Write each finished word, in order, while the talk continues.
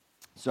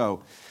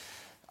So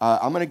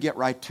I'm going to get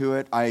right to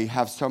it. I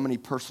have so many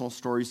personal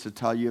stories to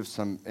tell you of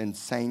some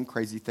insane,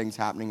 crazy things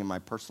happening in my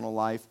personal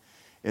life.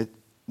 It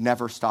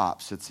never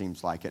stops, it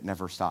seems like. It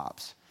never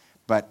stops.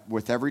 But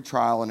with every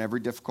trial and every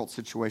difficult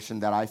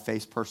situation that I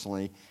face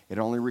personally, it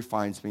only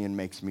refines me and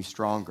makes me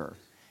stronger.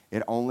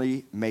 It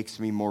only makes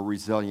me more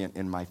resilient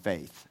in my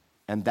faith.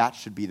 And that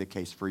should be the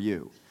case for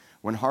you.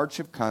 When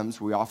hardship comes,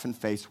 we often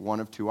face one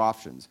of two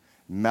options: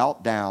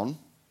 melt down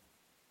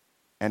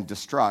and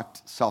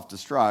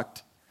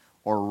self-destruct,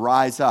 or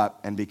rise up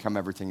and become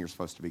everything you're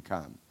supposed to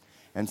become.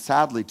 And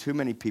sadly, too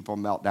many people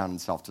melt down and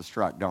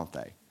self-destruct, don't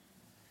they?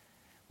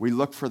 We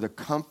look for the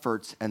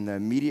comforts and the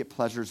immediate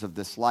pleasures of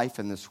this life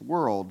and this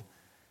world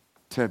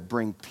to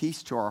bring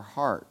peace to our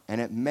heart.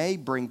 And it may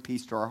bring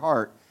peace to our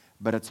heart,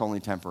 but it's only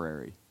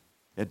temporary.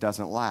 It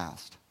doesn't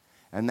last.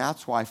 And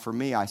that's why, for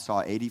me, I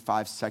saw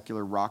 85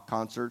 secular rock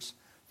concerts,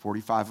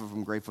 45 of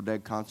them Grateful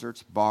Dead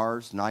concerts,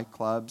 bars,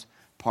 nightclubs,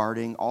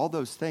 partying. All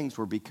those things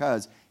were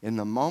because in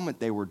the moment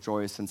they were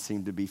joyous and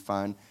seemed to be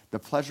fun. The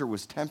pleasure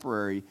was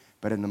temporary,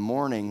 but in the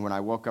morning when I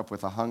woke up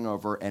with a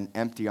hangover and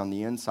empty on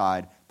the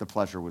inside, the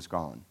pleasure was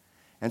gone.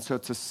 And so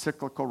it's a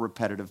cyclical,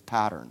 repetitive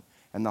pattern.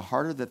 And the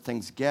harder that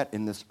things get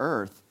in this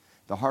earth,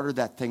 the harder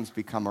that things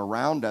become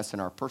around us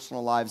in our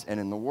personal lives and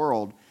in the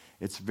world,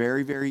 it's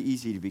very, very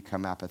easy to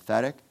become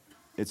apathetic.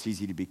 It's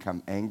easy to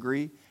become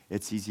angry.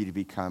 It's easy to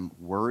become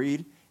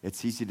worried.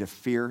 It's easy to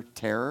fear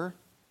terror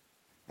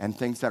and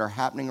things that are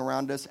happening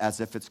around us as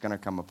if it's going to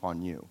come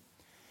upon you.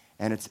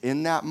 And it's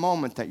in that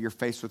moment that you're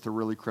faced with a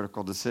really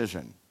critical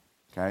decision,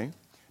 okay?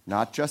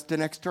 Not just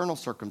in external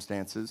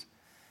circumstances,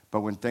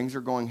 but when things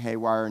are going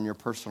haywire in your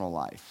personal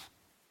life.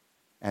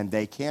 And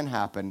they can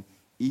happen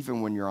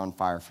even when you're on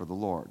fire for the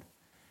Lord.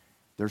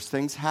 There's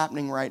things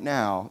happening right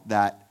now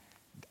that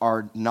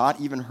are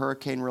not even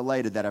hurricane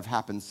related that have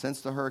happened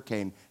since the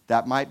hurricane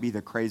that might be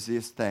the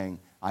craziest thing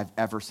I've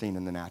ever seen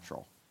in the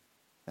natural.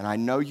 And I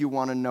know you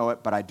want to know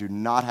it, but I do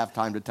not have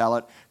time to tell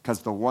it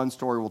because the one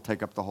story will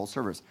take up the whole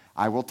service.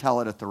 I will tell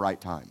it at the right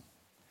time.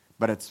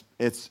 But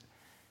it's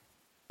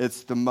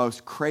the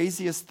most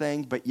craziest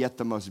thing, but yet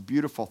the most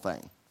beautiful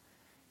thing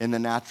in the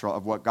natural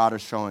of what God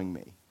is showing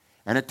me.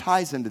 And it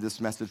ties into this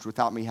message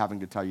without me having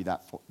to tell you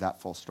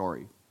that full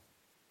story.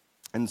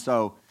 And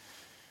so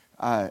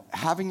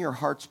having your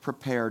hearts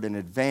prepared in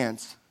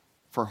advance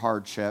for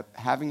hardship,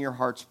 having your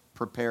hearts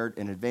prepared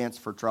in advance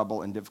for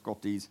trouble and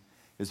difficulties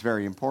is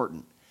very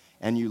important.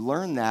 And you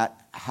learn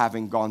that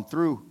having gone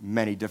through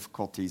many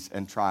difficulties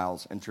and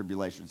trials and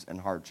tribulations and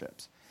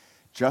hardships.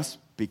 Just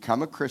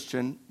become a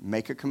Christian,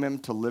 make a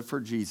commitment to live for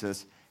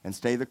Jesus, and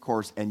stay the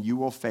course, and you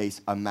will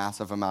face a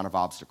massive amount of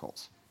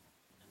obstacles.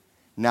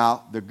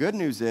 Now, the good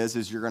news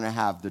is you're going to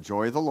have the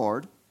joy of the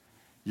Lord.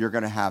 You're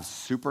going to have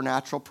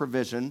supernatural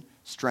provision,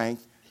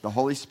 strength, the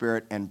Holy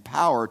Spirit, and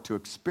power to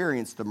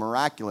experience the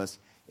miraculous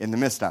in the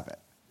midst of it.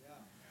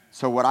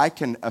 So what I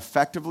can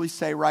effectively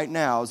say right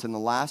now is in the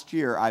last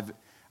year,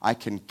 I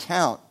can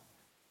count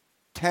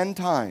 10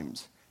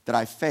 times that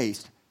I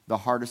faced the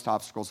hardest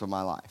obstacles of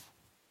my life.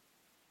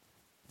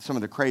 Some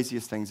of the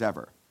craziest things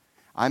ever.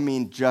 I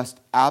mean, just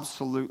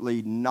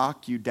absolutely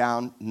knock you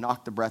down,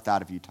 knock the breath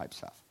out of you type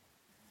stuff.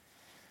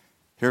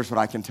 Here's what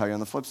I can tell you on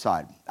the flip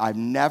side. I've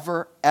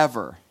never,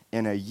 ever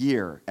in a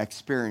year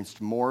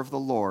experienced more of the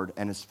Lord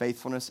and His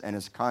faithfulness and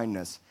His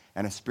kindness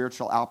and a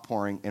spiritual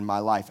outpouring in my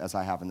life as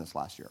I have in this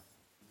last year.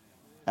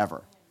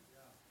 Ever.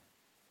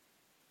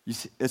 You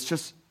see, it's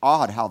just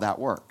odd how that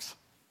works.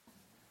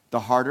 The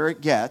harder it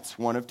gets,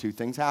 one of two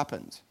things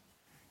happens.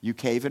 You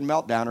cave and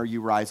melt down, or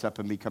you rise up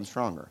and become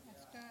stronger.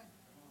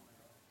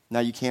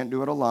 Now, you can't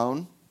do it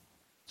alone.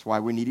 That's why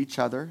we need each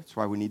other. That's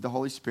why we need the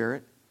Holy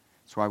Spirit.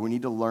 That's why we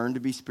need to learn to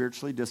be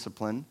spiritually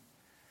disciplined.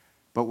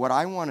 But what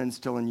I want to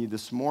instill in you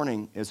this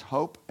morning is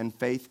hope and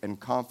faith and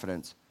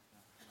confidence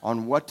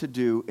on what to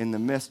do in the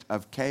midst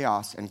of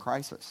chaos and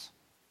crisis.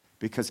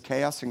 Because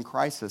chaos and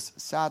crisis,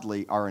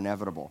 sadly, are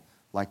inevitable,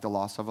 like the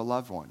loss of a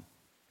loved one.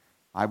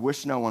 I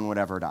wish no one would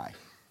ever die.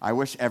 I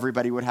wish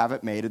everybody would have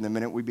it made, and the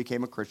minute we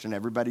became a Christian,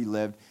 everybody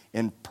lived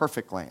in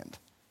perfect land.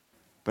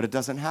 But it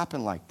doesn't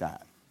happen like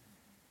that.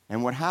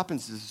 And what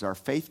happens is our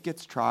faith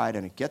gets tried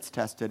and it gets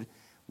tested.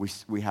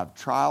 We have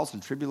trials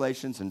and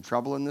tribulations and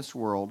trouble in this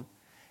world.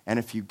 And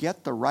if you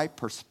get the right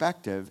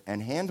perspective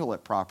and handle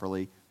it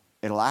properly,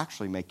 it'll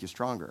actually make you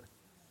stronger.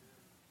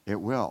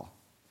 It will.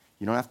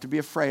 You don't have to be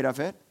afraid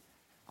of it.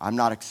 I'm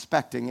not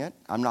expecting it.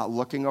 I'm not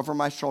looking over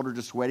my shoulder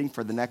just waiting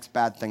for the next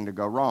bad thing to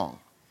go wrong.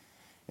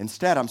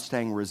 Instead, I'm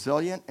staying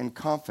resilient and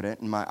confident,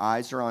 and my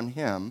eyes are on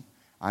Him.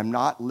 I'm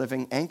not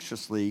living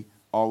anxiously,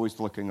 always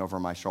looking over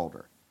my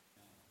shoulder.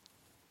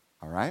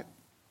 All right?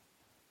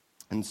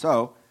 And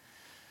so,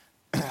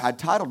 I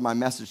titled my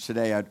message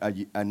today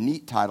a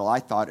neat title. I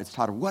thought it's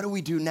titled, What Do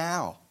We Do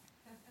Now?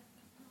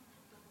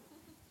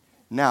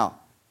 Now,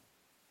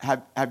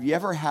 have you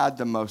ever had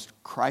the most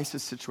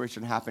crisis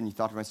situation happen? You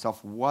thought to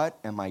myself, what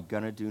am I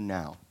going to do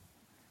now?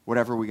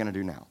 Whatever are we going to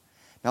do now?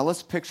 Now,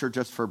 let's picture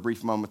just for a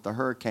brief moment the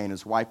hurricane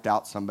has wiped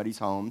out somebody's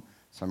home,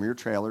 some of your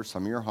trailers,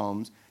 some of your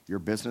homes, your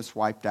business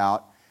wiped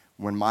out.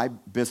 when my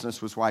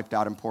business was wiped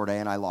out in Port A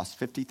and I lost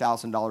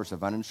 $50,000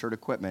 of uninsured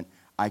equipment,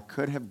 I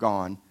could have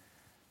gone,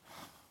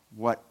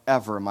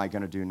 whatever am I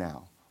going to do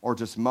now? Or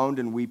just moaned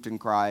and wept and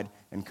cried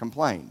and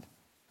complained.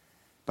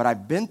 But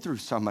I've been through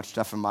so much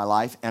stuff in my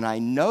life, and I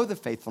know the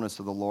faithfulness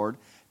of the Lord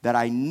that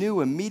I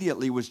knew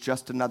immediately was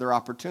just another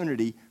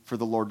opportunity for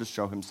the Lord to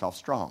show himself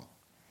strong.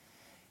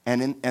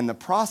 And the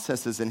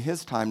process is in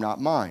his time,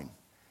 not mine.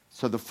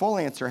 So the full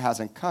answer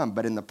hasn't come,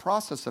 but in the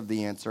process of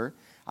the answer,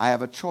 I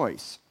have a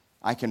choice.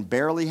 I can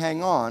barely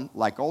hang on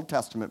like Old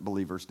Testament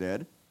believers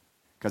did,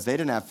 because they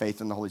didn't have faith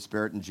in the Holy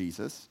Spirit and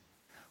Jesus.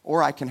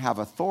 Or I can have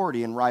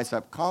authority and rise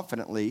up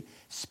confidently,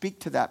 speak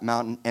to that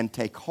mountain, and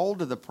take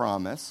hold of the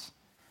promise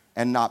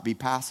and not be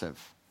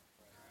passive.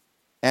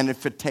 And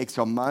if it takes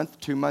a month,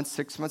 2 months,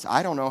 6 months,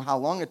 I don't know how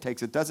long it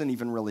takes. It doesn't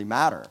even really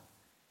matter.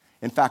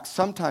 In fact,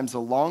 sometimes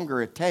the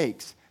longer it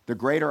takes, the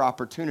greater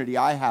opportunity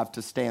I have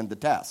to stand the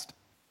test.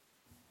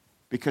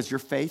 Because your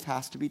faith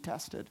has to be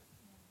tested.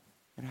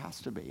 It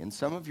has to be. And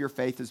some of your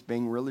faith is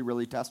being really,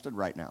 really tested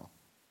right now.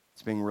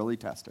 It's being really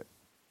tested.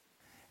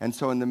 And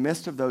so in the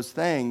midst of those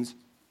things,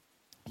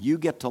 you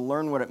get to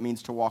learn what it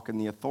means to walk in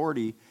the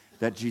authority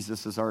that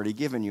Jesus has already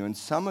given you. And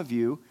some of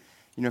you,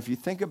 if you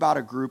think about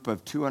a group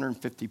of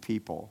 250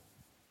 people,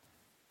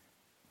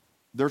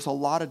 there's a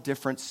lot of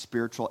different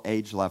spiritual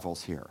age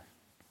levels here.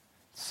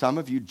 Some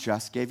of you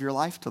just gave your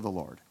life to the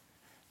Lord.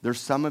 There's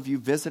some of you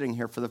visiting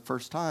here for the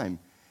first time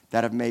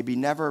that have maybe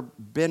never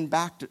been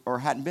back to, or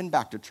hadn't been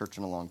back to church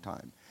in a long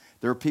time.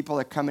 There are people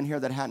that come in here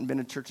that hadn't been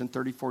in church in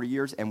 30, 40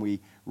 years, and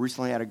we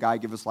recently had a guy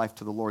give his life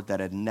to the Lord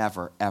that had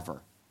never,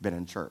 ever been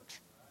in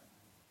church.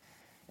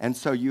 And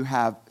so you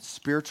have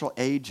spiritual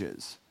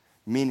ages,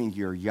 meaning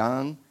you're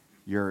young,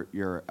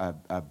 you're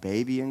a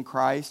baby in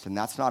Christ, and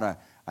that's not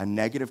a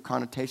negative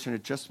connotation.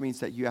 It just means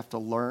that you have to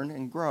learn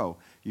and grow.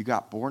 You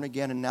got born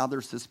again, and now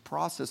there's this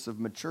process of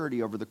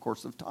maturity over the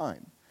course of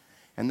time.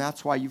 And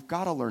that's why you've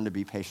got to learn to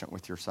be patient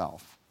with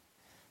yourself.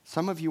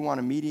 Some of you want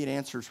immediate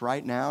answers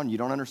right now, and you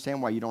don't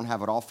understand why you don't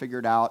have it all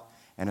figured out,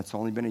 and it's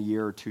only been a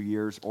year or 2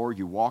 years, or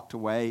you walked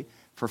away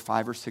for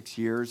 5 or 6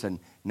 years, and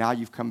now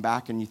you've come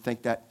back and you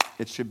think that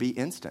it should be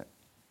instant.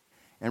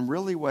 And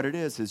really what it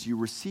is you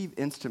receive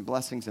instant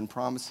blessings and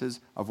promises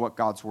of what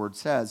God's word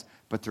says,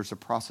 but there's a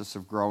process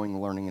of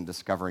growing, learning, and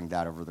discovering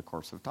that over the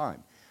course of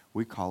time.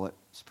 We call it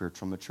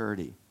spiritual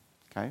maturity,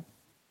 okay?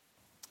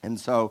 And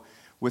so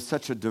with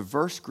such a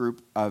diverse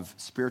group of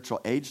spiritual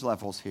age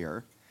levels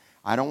here,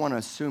 I don't want to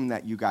assume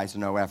that you guys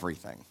know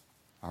everything,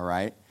 all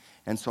right?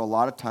 And so a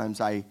lot of times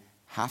I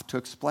have to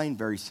explain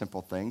very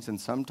simple things, and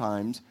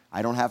sometimes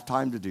I don't have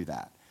time to do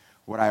that.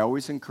 What I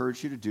always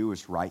encourage you to do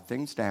is write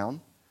things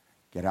down,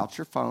 get out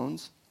your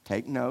phones,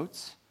 take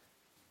notes,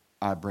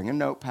 bring a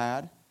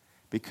notepad,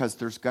 because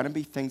there's going to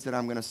be things that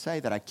I'm going to say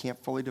that I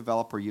can't fully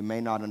develop or you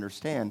may not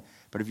understand,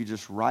 but if you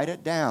just write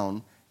it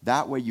down,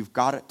 that way you've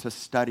got it to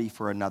study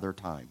for another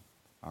time,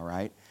 all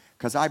right?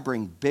 Because I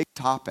bring big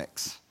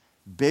topics,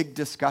 big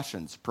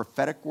discussions,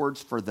 prophetic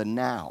words for the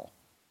now.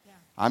 Yeah.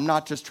 I'm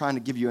not just trying to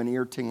give you an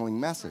ear-tingling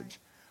message. Right.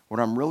 What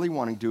I'm really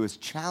wanting to do is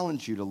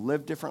challenge you to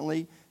live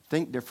differently,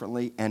 think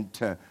differently, and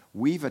to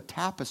weave a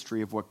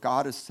tapestry of what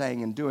God is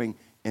saying and doing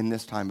in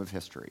this time of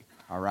history,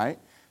 all right?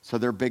 So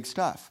they're big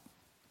stuff.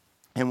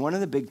 And one of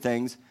the big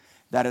things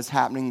that is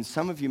happening,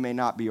 some of you may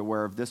not be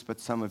aware of this, but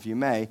some of you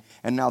may,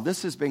 and now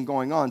this has been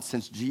going on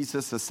since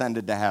Jesus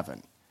ascended to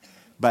heaven.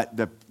 But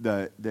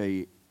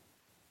the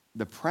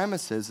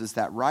premise is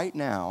that right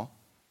now,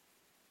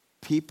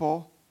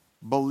 people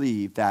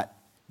believe that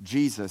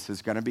Jesus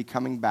is going to be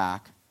coming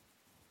back,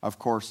 of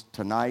course,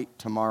 tonight,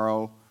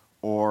 tomorrow,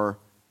 or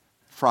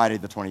Friday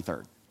the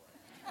 23rd.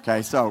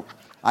 Okay, so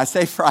I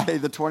say Friday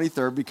the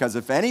 23rd because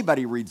if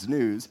anybody reads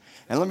news,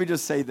 and let me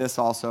just say this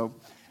also,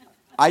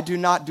 I do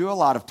not do a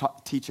lot of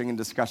teaching and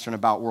discussion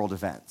about world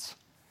events.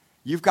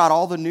 You've got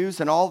all the news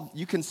and all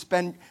you can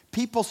spend,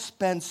 people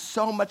spend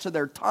so much of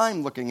their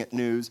time looking at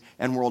news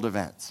and world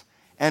events.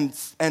 And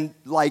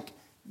like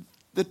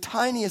the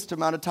tiniest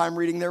amount of time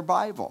reading their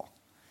Bible.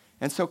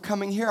 And so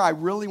coming here, I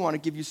really want to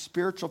give you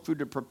spiritual food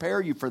to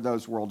prepare you for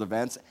those world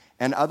events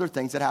and other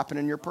things that happen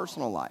in your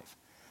personal life.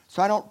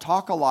 So I don't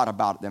talk a lot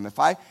about them.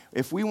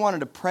 If we wanted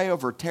to pray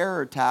over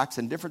terror attacks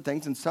and different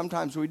things, and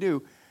sometimes we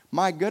do,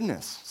 my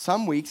goodness,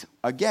 some weeks,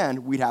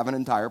 again, we'd have an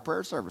entire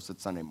prayer service at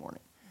Sunday morning.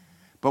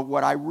 But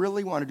what I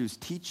really want to do is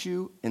teach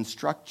you,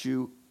 instruct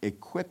you,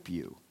 equip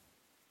you,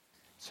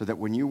 so that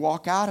when you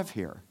walk out of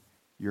here,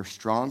 you're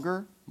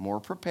stronger,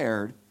 more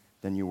prepared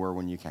than you were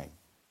when you came.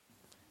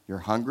 You're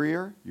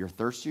hungrier, you're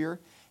thirstier,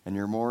 and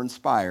you're more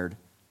inspired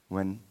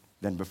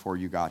than before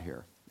you got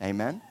here.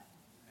 Amen?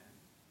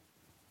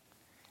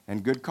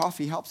 And good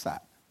coffee helps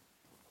that.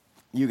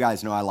 You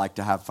guys know I like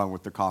to have fun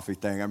with the coffee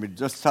thing. I mean,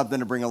 just something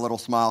to bring a little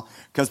smile.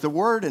 Because the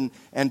word and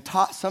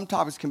some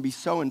topics can be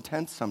so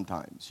intense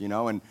sometimes,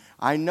 and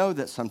I know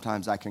that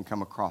sometimes I can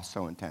come across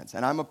so intense.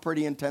 And I'm a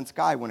pretty intense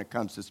guy when it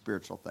comes to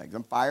spiritual things.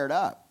 I'm fired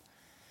up.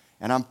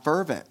 And I'm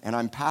fervent, and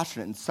I'm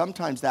passionate. And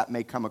sometimes that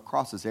may come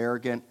across as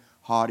arrogant,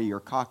 haughty, or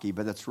cocky,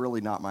 but that's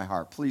really not my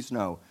heart. Please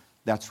know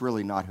that's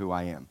really not who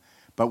I am.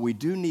 But we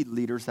do need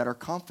leaders that are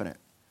confident.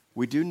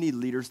 We do need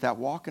leaders that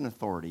walk in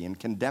authority and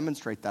can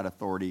demonstrate that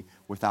authority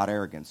without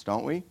arrogance,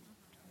 don't we?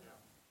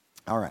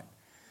 All right.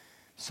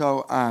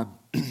 So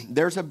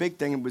there's a big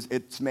thing.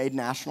 It's made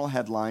national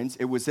headlines.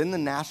 It was in the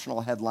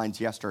national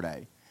headlines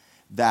yesterday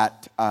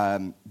that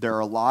there are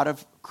a lot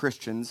of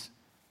Christians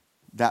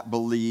that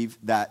believe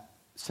that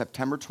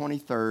September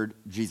 23rd,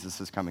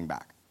 Jesus is coming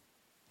back.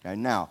 Okay.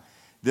 Now,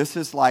 this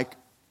is like,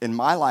 in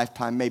my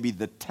lifetime, maybe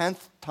the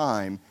 10th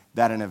time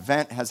that an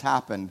event has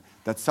happened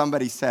that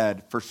somebody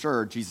said, for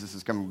sure, Jesus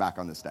is coming back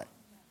on this day.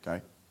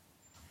 Okay.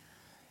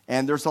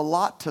 And there's a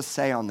lot to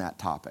say on that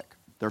topic.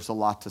 There's a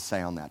lot to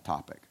say on that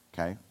topic.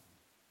 Okay?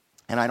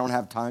 And I don't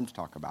have time to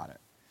talk about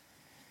it.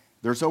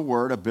 There's a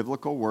word, a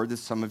biblical word that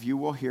some of you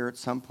will hear at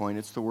some point.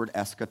 It's the word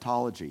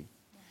eschatology.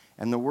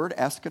 And the word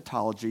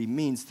eschatology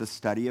means the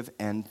study of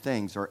end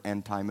things or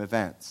end time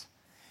events.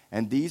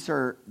 And these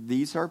are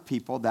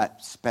people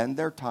that spend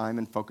their time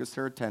and focus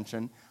their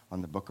attention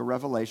on the book of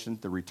Revelation,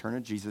 the return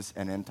of Jesus,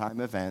 and end time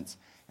events,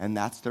 and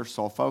that's their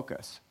sole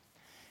focus.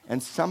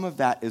 And some of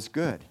that is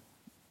good.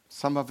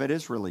 Some of it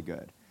is really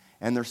good.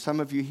 And there's some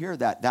of you here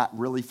that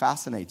really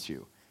fascinates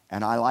you.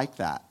 And I like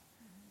that.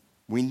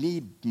 We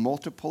need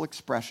multiple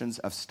expressions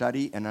of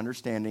study and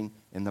understanding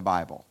in the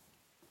Bible.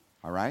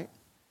 All right?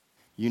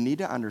 You need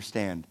to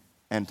understand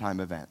end time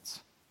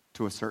events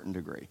to a certain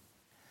degree.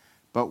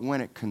 But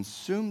when it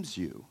consumes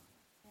you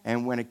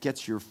and when it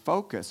gets your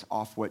focus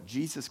off what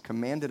Jesus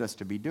commanded us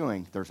to be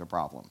doing, there's a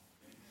problem.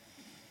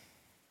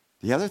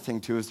 The other thing,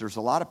 too, is there's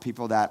a lot of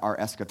people that are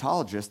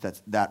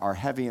eschatologists that are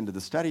heavy into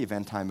the study of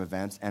end time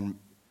events, and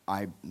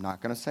I'm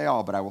not going to say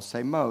all, but I will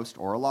say most,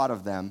 or a lot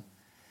of them,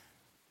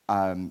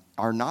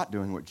 are not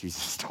doing what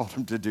Jesus told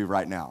them to do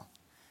right now,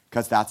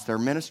 because that's their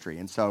ministry.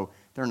 And so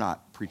they're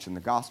not preaching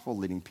the gospel,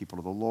 leading people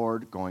to the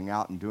Lord, going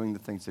out and doing the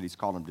things that he's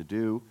called them to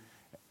do,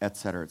 et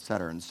cetera, et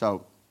cetera. And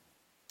so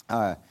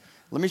let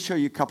me show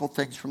you a couple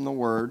things from the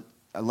Word.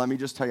 Let me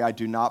just tell you, I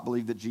do not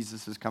believe that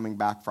Jesus is coming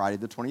back Friday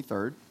the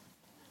 23rd.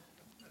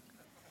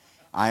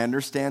 I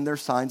understand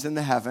there's signs in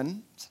the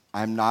heavens.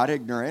 I'm not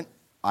ignorant.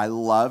 I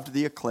loved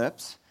the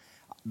eclipse.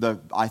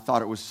 I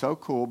thought it was so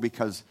cool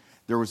because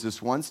there was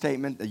this one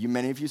statement that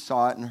many of you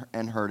saw it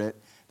and heard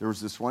it. There was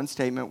this one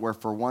statement where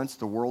for once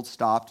the world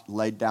stopped,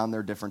 laid down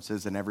their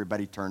differences, and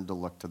everybody turned to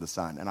look to the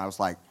sun. And I was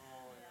like,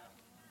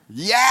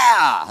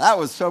 yeah, that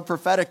was so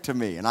prophetic to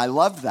me. And I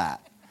loved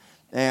that.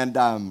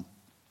 And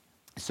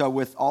so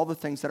with all the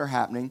things that are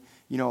happening,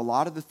 a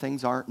lot of the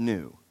things aren't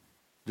new.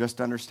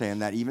 Just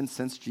understand that even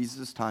since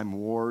Jesus' time,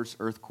 wars,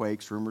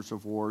 earthquakes, rumors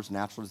of wars,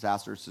 natural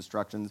disasters,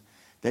 destructions,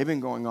 they've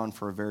been going on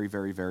for a very,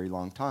 very, very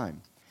long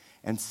time.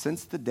 And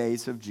since the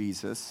days of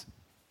Jesus'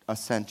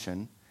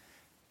 ascension,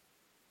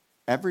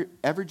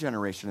 every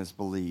generation has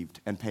believed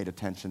and paid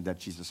attention that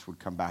Jesus would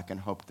come back and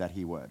hoped that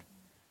he would.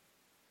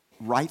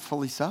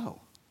 Rightfully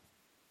so.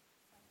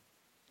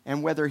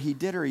 And whether he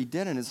did or he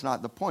didn't is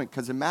not the point.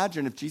 Because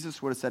imagine if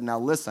Jesus would have said, now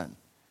listen,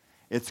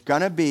 it's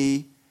going to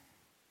be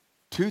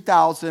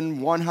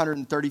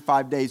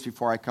 2,135 days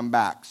before I come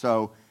back.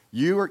 So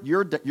you're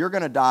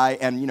going to die,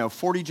 and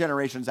 40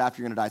 generations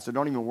after you're going to die, so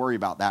don't even worry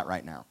about that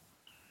right now.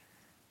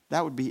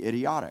 That would be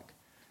idiotic,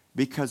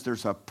 because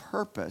there's a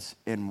purpose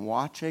in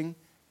watching,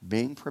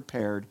 being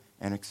prepared,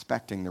 and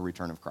expecting the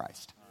return of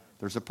Christ.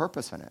 There's a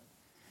purpose in it.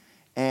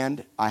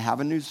 And I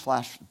have a news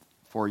flash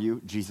for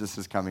you. Jesus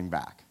is coming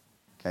back.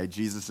 Okay,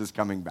 Jesus is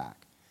coming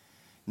back.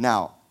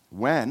 Now,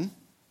 when,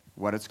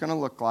 what it's going to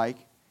look like,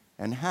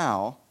 and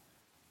how,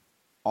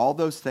 all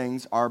those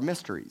things are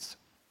mysteries.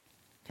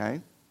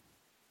 Okay?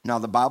 Now,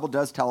 the Bible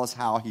does tell us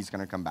how he's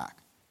going to come back.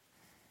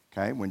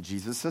 Okay, when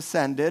Jesus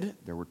ascended,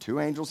 there were two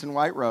angels in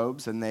white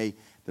robes, and the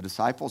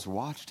disciples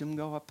watched him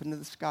go up into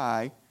the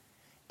sky,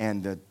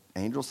 and the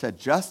angel said,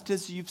 just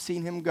as you've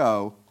seen him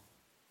go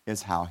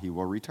is how he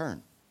will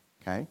return.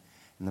 Okay?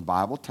 And the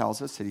Bible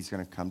tells us that he's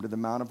going to come to the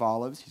Mount of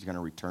Olives. He's going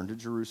to return to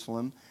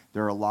Jerusalem.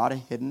 There are a lot of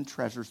hidden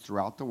treasures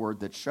throughout the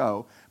Word that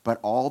show, but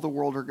all the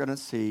world are going to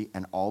see,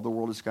 and all the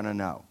world is going to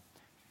know.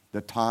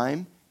 The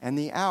time and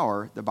the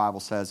hour, the Bible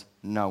says,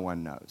 no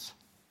one knows.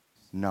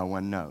 No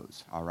one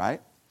knows, all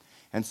right?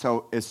 And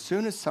so as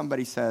soon as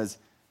somebody says,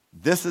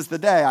 this is the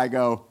day, I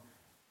go,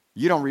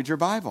 you don't read your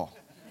Bible.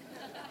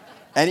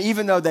 And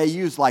even though they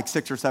use like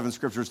 6 or 7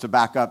 scriptures to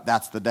back up,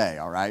 that's the day,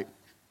 all right?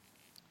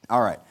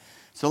 All right.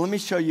 So let me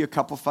show you a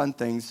couple fun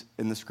things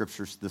in the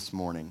scriptures this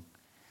morning.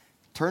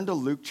 Turn to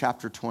Luke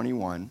chapter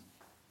 21.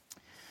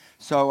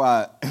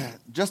 So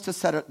just to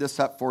set this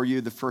up for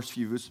you, the first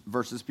few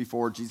verses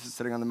before, Jesus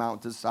sitting on the mount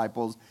with his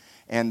disciples,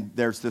 and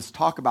there's this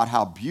talk about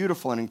how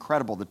beautiful and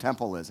incredible the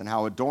temple is and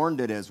how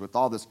adorned it is with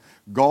all this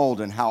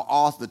gold and how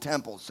awesome the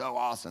temple is, so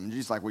awesome. And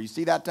Jesus like, well, you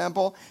see that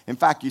temple? In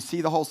fact, you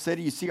see the whole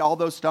city? You see all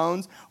those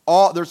stones?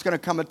 There's going to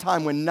come a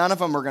time when none of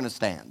them are going to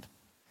stand.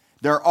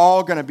 They're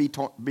all going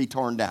to be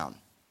torn down,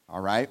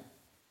 all right?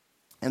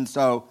 And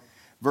so,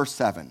 verse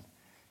 7.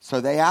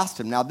 So they asked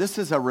him. Now, this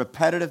is a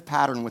repetitive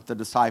pattern with the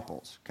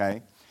disciples,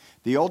 okay?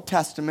 The Old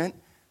Testament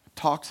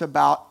talks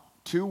about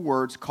 2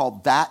 words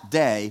called that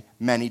day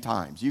many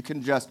times. You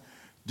can just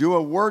do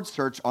a word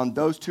search on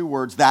those two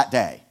words, that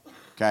day,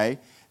 okay?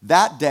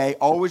 That day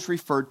always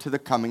referred to the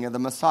coming of the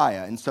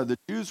Messiah. And so the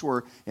Jews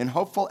were in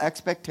hopeful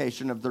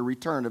expectation of the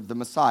return of the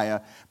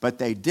Messiah, but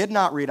they did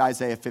not read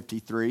Isaiah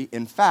 53.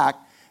 In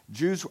fact,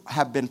 Jews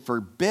have been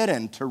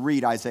forbidden to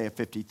read Isaiah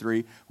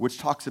 53, which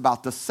talks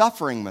about the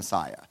suffering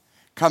Messiah,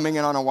 coming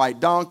in on a white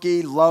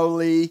donkey,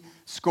 lowly,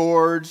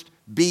 scourged,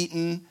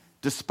 beaten,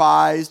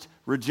 despised,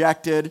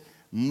 rejected.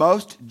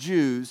 Most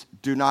Jews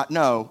do not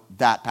know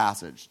that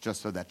passage,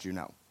 just so that you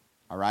know,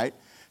 all right?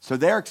 So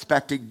they're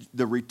expecting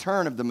the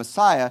return of the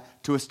Messiah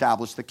to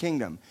establish the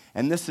kingdom.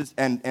 And this is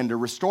and to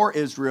restore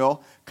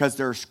Israel, because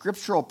there are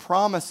scriptural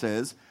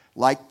promises,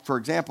 like, for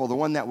example, the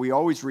one that we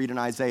always read in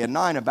Isaiah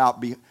 9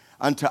 about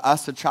unto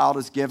us a child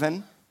is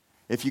given.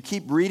 If you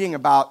keep reading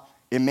about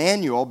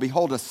Emmanuel,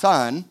 behold a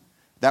son,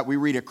 that we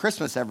read at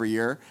Christmas every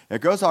year, it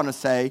goes on to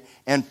say,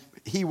 and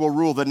he will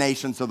rule the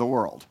nations of the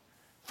world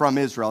from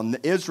Israel.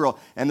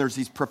 And there's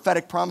these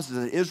prophetic promises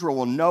that Israel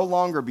will no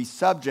longer be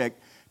subject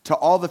to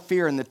all the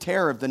fear and the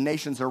terror of the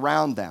nations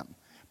around them.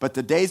 But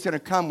the day's going to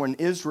come when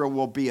Israel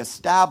will be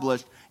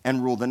established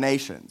and rule the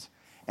nations,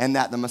 and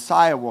that the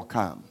Messiah will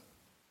come.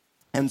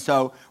 And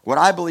so what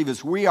I believe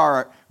is we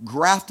are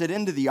grafted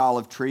into the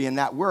olive tree, and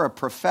that we're a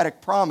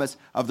prophetic promise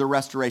of the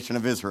restoration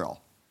of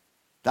Israel.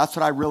 That's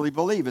what I really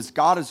believe, is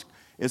God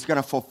is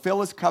going to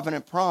fulfill his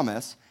covenant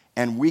promise,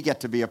 and we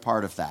get to be a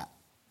part of that.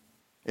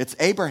 It's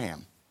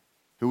Abraham,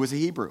 who was a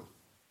Hebrew.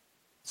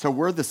 So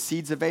we're the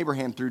seeds of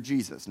Abraham through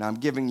Jesus. Now I'm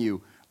giving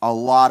you a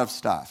lot of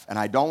stuff, and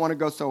I don't want to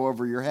go so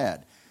over your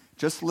head.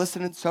 Just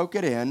listen and soak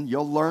it in.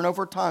 You'll learn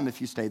over time if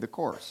you stay the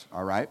course,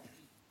 all right?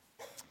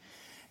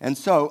 And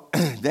so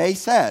they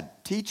said,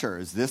 teacher,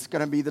 is this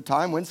going to be the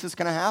time? When's this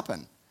going to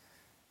happen?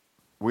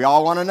 We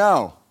all want to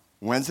know,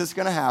 when's this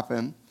going to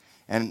happen?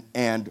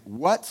 And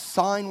what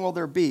sign will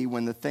there be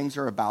when the things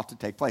are about to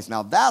take place?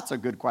 Now, that's a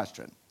good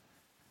question.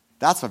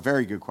 That's a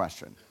very good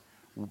question.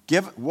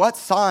 What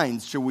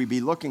signs should we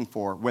be looking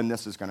for when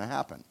this is going to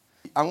happen?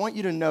 I want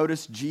you to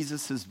notice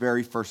Jesus'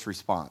 very first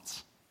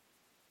response.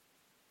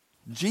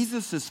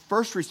 Jesus'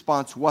 first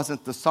response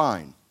wasn't the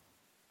sign.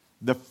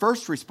 The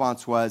first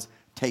response was,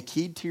 take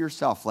heed to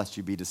yourself lest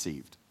you be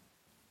deceived.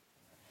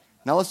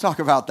 Now let's talk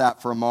about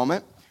that for a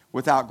moment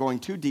without going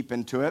too deep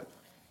into it.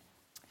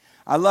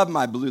 I love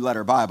my Blue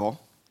Letter Bible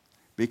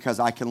because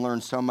I can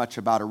learn so much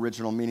about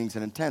original meanings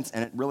and intents,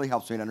 and it really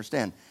helps me to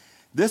understand.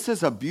 This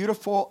is a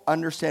beautiful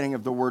understanding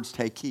of the words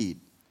take heed,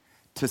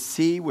 to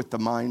see with the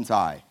mind's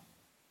eye.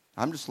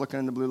 I'm just looking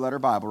in the Blue Letter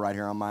Bible right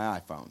here on my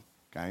iPhone,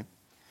 okay?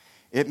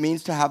 It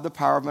means to have the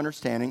power of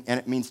understanding, and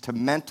it means to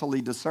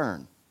mentally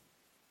discern.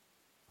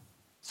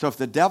 So if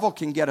the devil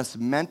can get us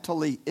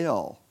mentally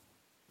ill,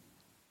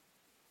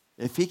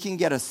 if he can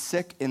get us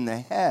sick in the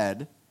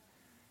head,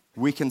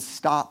 we can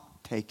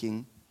stop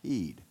taking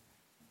heed.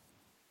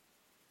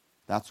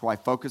 That's why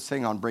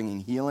focusing on bringing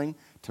healing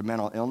to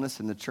mental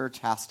illness in the church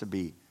has to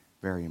be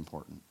very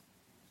important.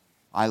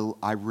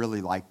 I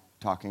really like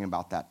talking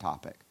about that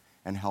topic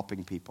and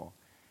helping people.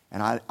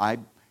 And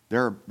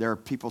there are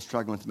people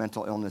struggling with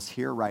mental illness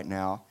here right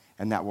now,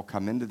 and that will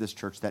come into this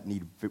church that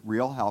need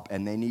real help,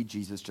 and they need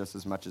Jesus just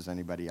as much as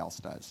anybody else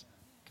does,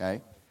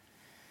 okay?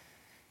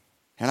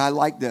 And I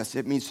like this.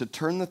 It means to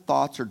turn the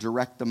thoughts or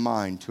direct the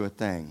mind to a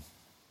thing.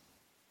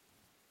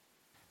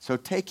 So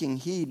taking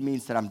heed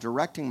means that I'm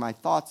directing my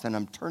thoughts and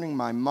I'm turning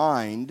my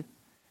mind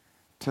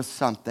to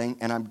something,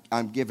 and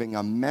I'm giving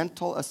a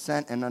mental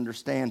assent and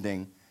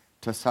understanding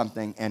to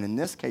something. And in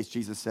this case,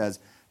 Jesus says,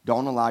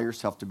 don't allow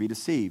yourself to be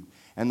deceived.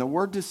 And the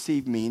word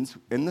deceive means,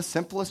 in the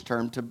simplest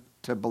term,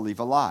 to believe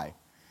a lie.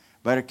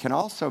 But it can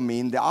also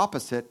mean the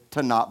opposite,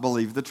 to not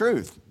believe the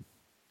truth.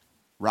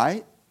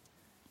 Right?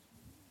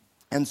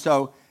 And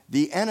so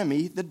the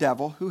enemy, the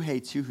devil, who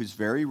hates you, who's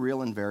very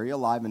real and very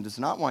alive and does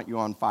not want you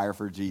on fire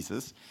for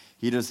Jesus,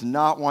 he does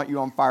not want you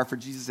on fire for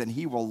Jesus, and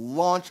he will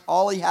launch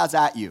all he has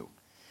at you.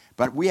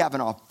 But we have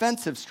an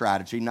offensive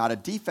strategy, not a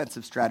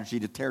defensive strategy,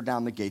 to tear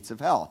down the gates of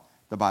hell,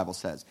 the Bible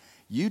says.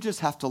 You just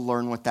have to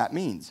learn what that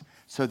means,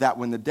 so that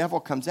when the devil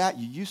comes at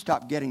you, you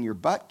stop getting your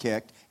butt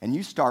kicked and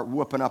you start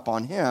whooping up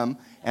on him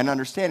and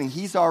understanding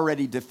he's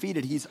already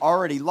defeated, he's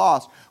already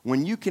lost.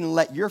 When you can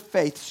let your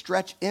faith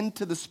stretch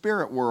into the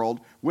spirit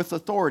world with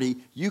authority,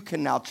 you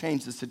can now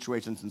change the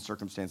situations and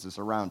circumstances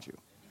around you.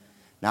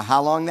 Now,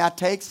 how long that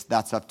takes,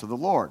 that's up to the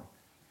Lord.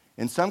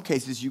 In some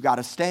cases, you got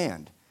to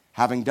stand.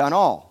 Having done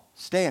all,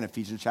 stand,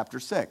 Ephesians chapter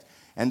 6.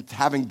 And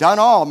having done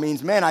all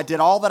means, man, I did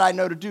all that I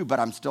know to do, but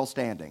I'm still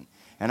standing.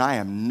 And I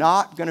am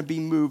not going to be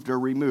moved or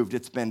removed.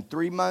 It's been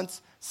 3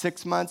 months,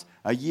 6 months,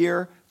 a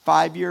year,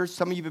 5 years.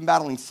 Some of you have been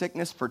battling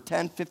sickness for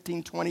 10,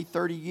 15, 20,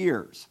 30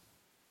 years.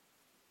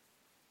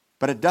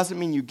 But it doesn't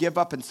mean you give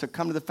up and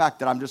succumb to the fact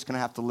that I'm just going to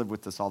have to live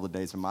with this all the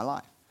days of my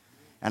life.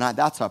 And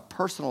that's a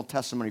personal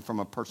testimony from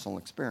a personal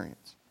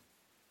experience.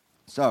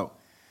 So,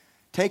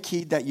 take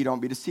heed that you don't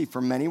be deceived.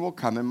 For many will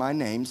come in my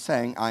name,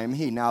 saying, I am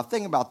he. Now,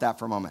 think about that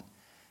for a moment.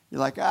 You're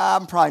like,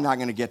 I'm probably not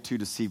going to get too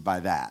deceived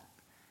by that.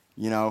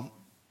 You know,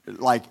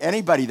 like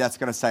anybody that's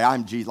going to say,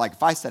 I'm Jesus. Like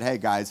if I said, hey,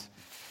 guys,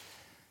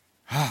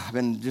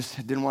 just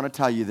didn't want to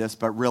tell you this,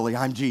 but really,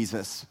 I'm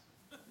Jesus.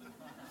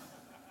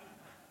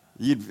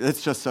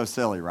 It's just so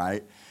silly,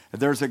 right?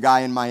 There's a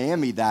guy in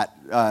Miami that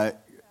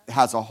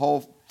has a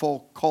whole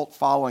full cult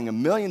following of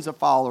millions of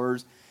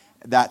followers,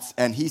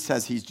 and he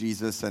says he's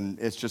Jesus, and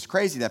it's just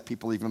crazy that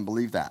people even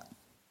believe that.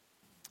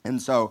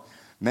 And so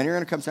many are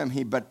going to come to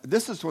him, but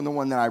this is the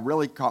one that I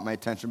really caught my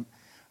attention,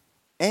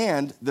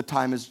 and the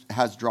time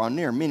has drawn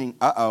near, meaning,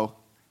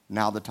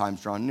 now the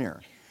time's drawn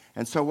near.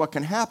 And so what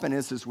can happen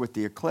is with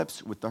the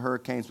eclipse, with the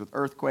hurricanes, with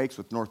earthquakes,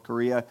 with North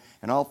Korea,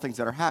 and all the things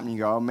that are happening, you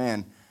go,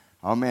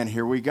 oh man,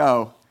 here we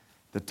go.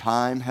 The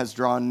time has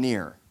drawn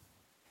near.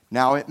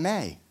 Now it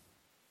may.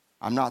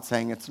 I'm not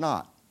saying it's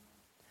not.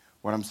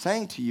 What I'm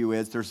saying to you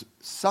is there's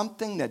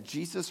something that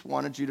Jesus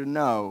wanted you to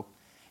know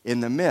in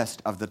the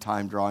midst of the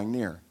time drawing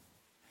near.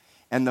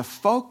 And the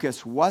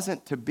focus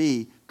wasn't to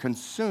be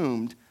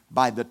consumed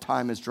by the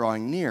time is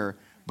drawing near,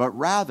 but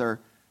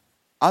rather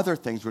other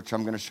things, which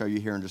I'm going to show you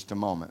here in just a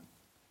moment.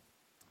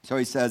 So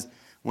he says,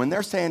 when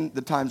they're saying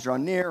the time's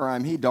drawn near, or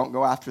I'm he, don't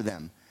go after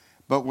them.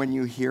 But when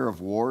you hear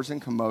of wars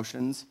and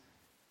commotions,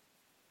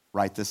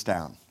 write this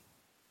down.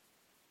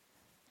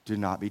 Do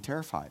not be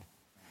terrified.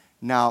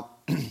 Now,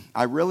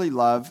 I really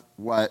love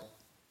what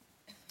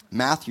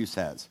Matthew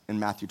says in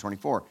Matthew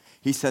 24.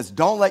 He says,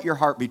 don't let your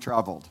heart be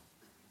troubled.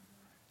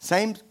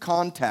 Same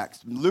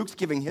context. Luke's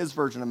giving his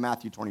version of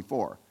Matthew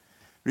 24.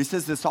 But he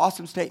says this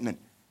awesome statement,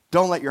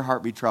 don't let your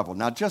heart be troubled.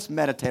 Now, just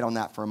meditate on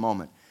that for a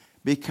moment.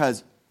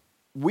 Because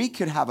we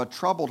could have a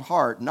troubled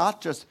heart,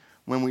 not just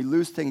when we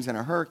lose things in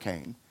a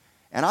hurricane.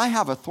 And I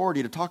have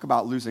authority to talk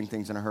about losing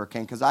things in a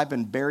hurricane because I've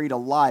been buried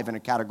alive in a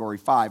Category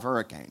 5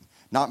 hurricane.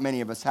 Not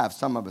many of us have.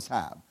 Some of us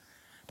have.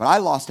 But I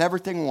lost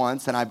everything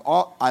once, and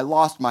I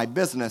lost my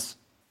business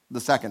the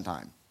second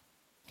time.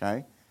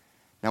 Okay?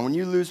 Now, when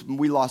you lose,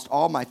 we lost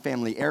all my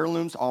family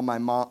heirlooms, all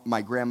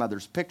my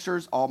grandmother's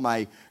pictures, all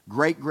my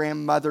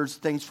great-grandmother's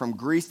things from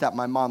Greece that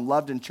my mom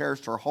loved and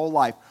cherished her whole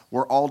life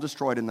were all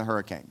destroyed in the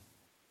hurricane.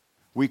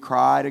 We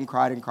cried and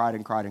cried and cried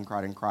and cried and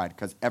cried and cried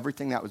because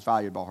everything that was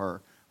valuable to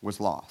her was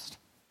lost.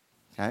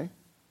 Okay?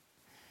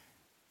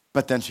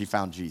 But then she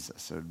found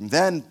Jesus. And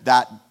then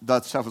that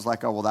stuff was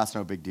like, oh, well, that's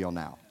no big deal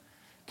now.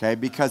 Okay?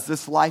 Because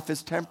this life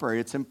is temporary.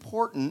 It's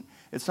important.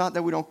 It's not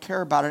that we don't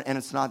care about it, and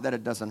it's not that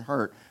it doesn't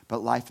hurt,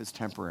 but life is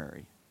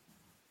temporary.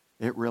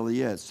 It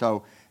really is.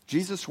 So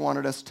Jesus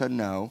wanted us to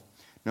know,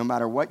 no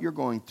matter what you're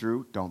going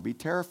through, don't be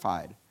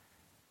terrified.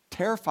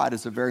 Terrified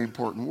is a very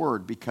important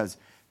word because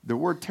the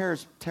word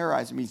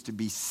terrorize means to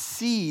be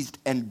seized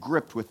and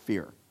gripped with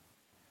fear.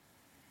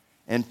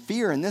 And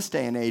fear in this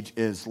day and age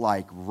is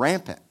like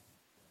rampant.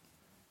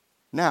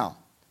 Now,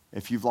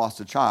 if you've lost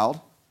a child,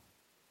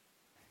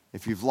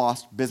 if you've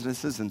lost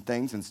businesses and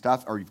things and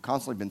stuff, or you've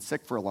constantly been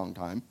sick for a long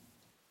time,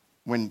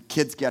 when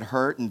kids get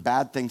hurt and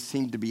bad things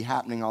seem to be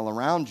happening all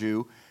around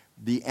you,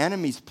 the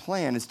enemy's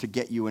plan is to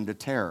get you into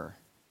terror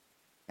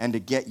and to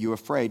get you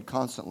afraid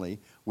constantly,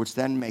 which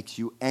then makes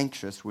you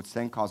anxious, which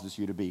then causes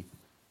you to be,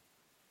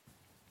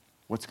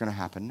 what's going to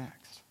happen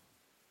next?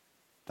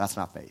 That's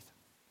not faith.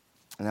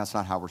 And that's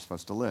not how we're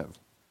supposed to live.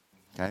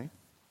 Okay?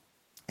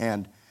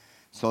 And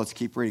so let's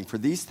keep reading. For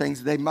these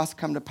things, they must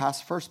come to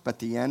pass first, but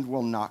the end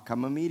will not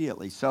come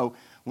immediately. So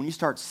when you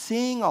start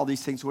seeing all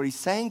these things, what he's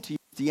saying to you,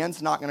 the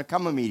end's not going to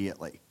come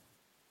immediately.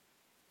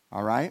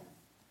 All right?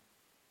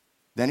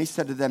 Then he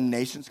said to them,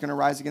 nation's going to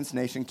rise against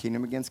nation,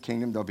 kingdom against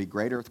kingdom. There'll be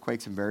great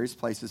earthquakes in various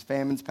places,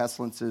 famines,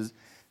 pestilences,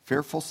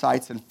 fearful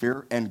sights,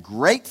 and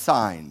great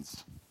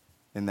signs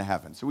in the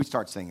heavens. So we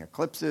start seeing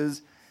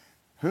eclipses,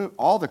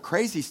 all the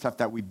crazy stuff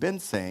that we've been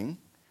seeing.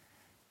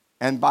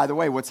 And by the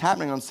way, what's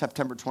happening on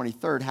September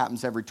 23rd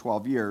happens every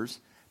 12 years.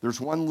 There's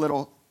one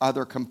little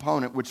other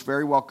component, which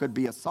very well could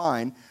be a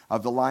sign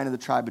of the Lion of the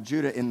tribe of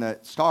Judah in the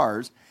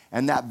stars,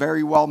 and that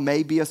very well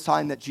may be a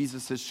sign that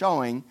Jesus is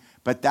showing,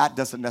 but that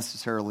doesn't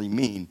necessarily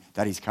mean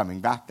that he's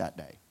coming back that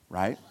day,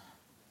 right?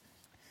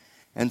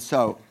 And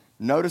so,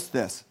 notice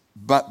this.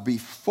 But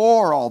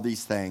before all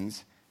these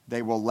things,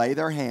 they will lay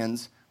their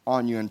hands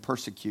on you and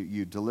persecute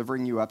you,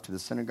 delivering you up to the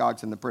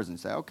synagogues and the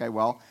prisons. Say, okay,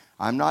 well,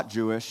 I'm not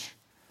Jewish,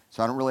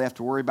 so I don't really have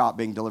to worry about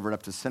being delivered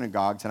up to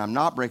synagogues, and I'm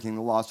not breaking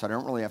the law, so I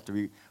don't really have to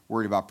be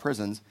worried about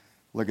prisons.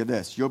 Look at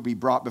this. You'll be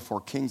brought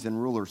before kings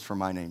and rulers for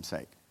my name's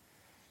sake.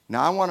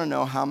 Now, I want to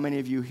know how many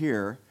of you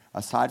here,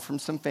 aside from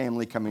some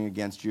family coming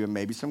against you and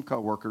maybe some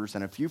coworkers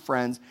and a few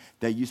friends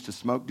that used to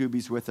smoke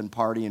doobies with and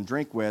party and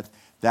drink with,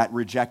 that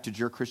rejected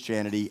your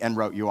Christianity and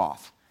wrote you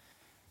off.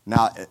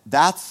 Now,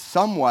 that's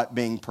somewhat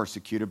being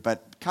persecuted,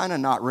 but kind of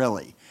not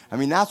really. I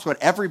mean, that's what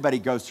everybody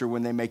goes through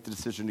when they make the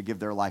decision to give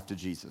their life to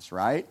Jesus,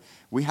 right?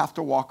 We have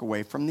to walk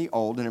away from the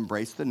old and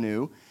embrace the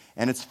new.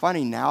 And it's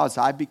funny, now as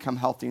I become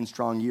healthy and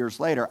strong years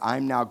later,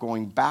 I'm now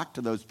going back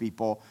to those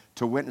people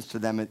to witness to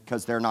them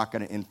because they're not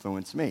going to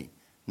influence me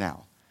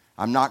now.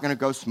 I'm not going to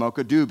go smoke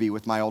a doobie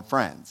with my old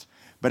friends.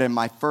 But in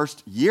my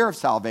first year of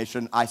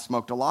salvation, I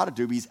smoked a lot of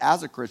doobies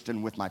as a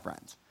Christian with my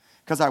friends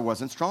because I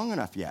wasn't strong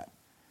enough yet.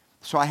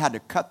 So I had to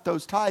cut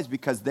those ties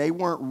because they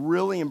weren't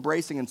really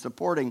embracing and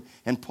supporting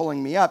and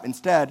pulling me up.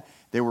 Instead,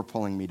 they were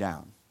pulling me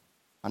down.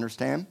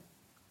 Understand?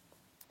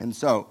 And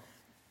so,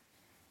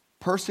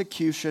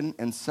 persecution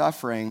and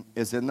suffering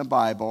is in the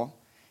Bible,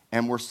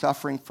 and we're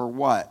suffering for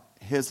what?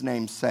 His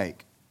name's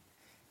sake.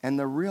 And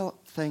the real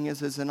thing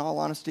is in all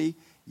honesty,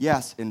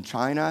 yes, in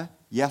China,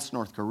 yes,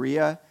 North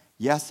Korea,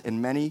 yes,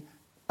 in many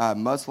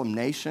Muslim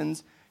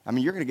nations. I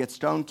mean, you're going to get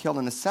stoned, killed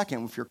in a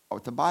second if you're caught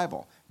with the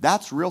Bible.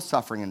 That's real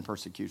suffering and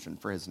persecution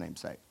for his name's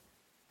sake.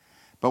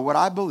 But what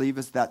I believe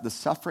is that the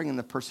suffering and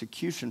the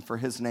persecution for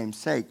his name's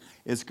sake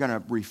is going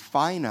to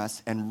refine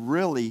us and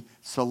really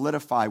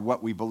solidify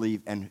what we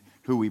believe and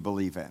who we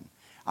believe in.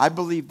 I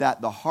believe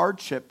that the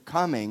hardship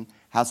coming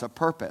has a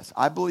purpose.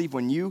 I believe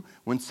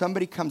when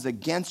somebody comes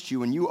against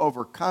you and you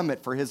overcome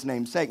it for his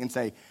name's sake and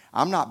say,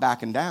 I'm not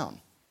backing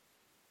down.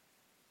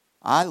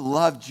 I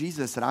love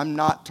Jesus and I'm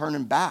not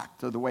turning back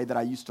to the way that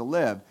I used to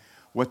live.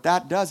 What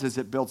that does is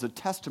it builds a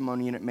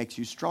testimony and it makes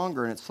you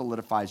stronger and it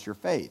solidifies your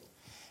faith.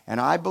 And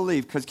I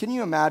believe, because can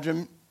you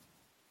imagine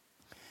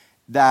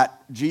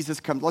that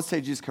let's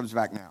say Jesus comes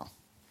back now.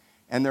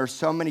 And there are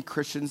so many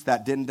Christians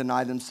that didn't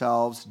deny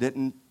themselves,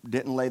 didn't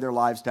lay their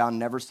lives down,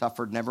 never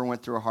suffered, never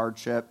went through a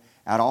hardship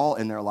at all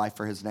in their life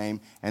for his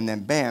name. And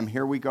then bam,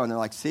 here we go. And they're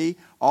like, see,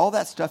 all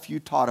that stuff you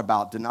taught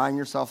about, denying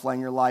yourself,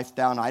 laying your life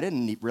down, I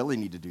didn't really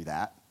need to do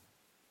that.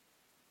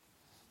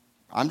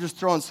 I'm just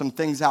throwing some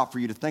things out for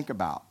you to think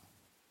about.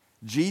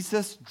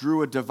 Jesus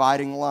drew a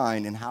dividing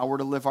line in how we're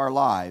to live our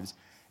lives,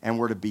 and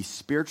we're to be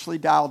spiritually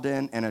dialed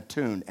in and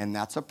attuned, and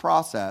that's a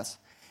process.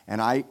 And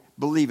I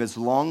believe as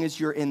long as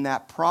you're in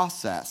that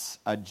process,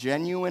 a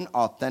genuine,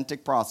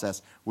 authentic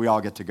process, we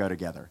all get to go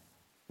together,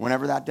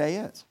 whenever that day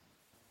is.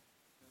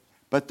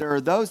 But there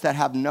are those that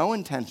have no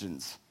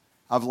intentions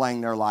of laying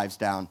their lives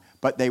down,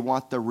 but they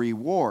want the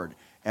reward.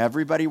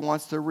 Everybody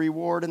wants the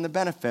reward and the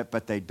benefit,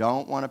 but they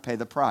don't want to pay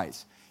the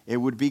price. It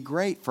would be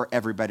great for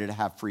everybody to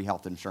have free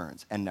health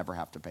insurance and never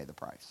have to pay the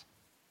price.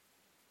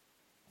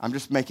 I'm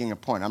just making a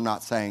point. I'm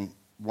not saying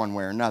one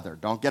way or another.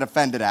 Don't get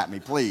offended at me,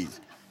 please.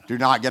 Do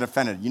not get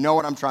offended. You know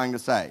what I'm trying to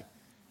say,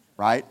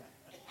 right?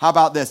 How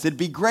about this? It'd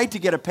be great to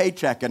get a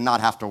paycheck and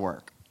not have to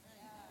work.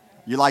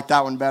 You like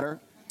that one better?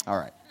 All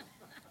right.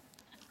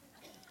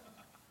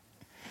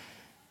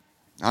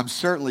 I'm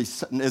certainly,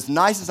 as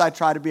nice as I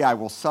try to be, I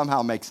will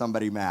somehow make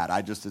somebody mad.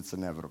 It's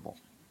inevitable.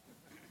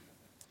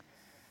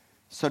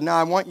 So now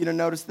I want you to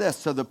notice this.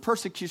 So the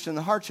persecution and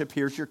the hardship,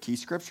 here's your key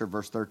scripture,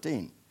 verse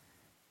 13.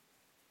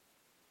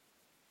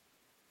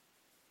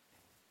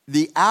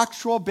 The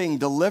actual being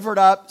delivered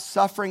up,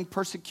 suffering,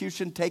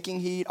 persecution,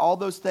 taking heed, all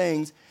those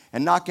things,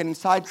 and not getting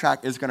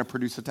sidetracked is going to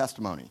produce a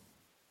testimony.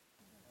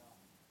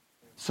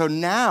 So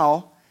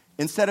now,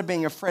 instead of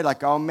being afraid,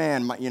 like, oh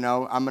man, I'm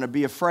going to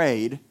be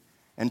afraid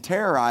and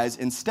terrorized,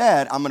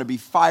 instead, I'm going to be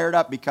fired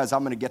up because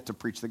I'm going to get to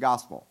preach the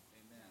gospel.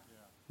 Amen.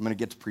 I'm going to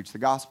get to preach the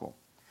gospel.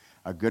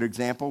 A good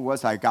example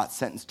was I got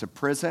sentenced to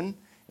prison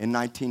in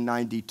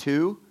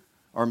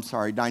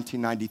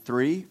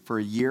 1993 for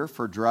a year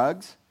for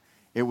drugs.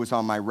 It was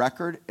on my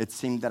record. It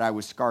seemed that I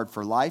was scarred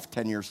for life.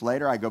 10 years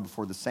later, I go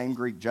before the same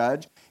Greek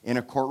judge in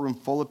a courtroom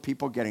full of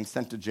people getting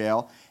sent to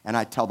jail, and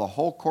I tell the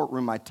whole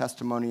courtroom my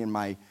testimony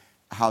and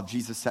how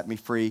Jesus set me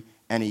free,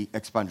 and he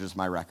expunges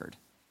my record.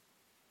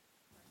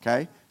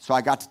 Okay? So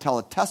I got to tell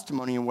a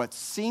testimony, and what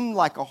seemed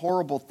like a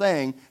horrible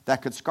thing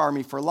that could scar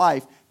me for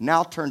life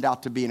now turned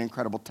out to be an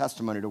incredible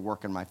testimony to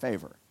work in my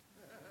favor.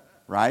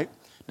 Right?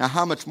 Now,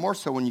 how much more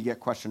so when you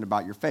get questioned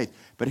about your faith?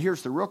 But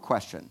here's the real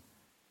question.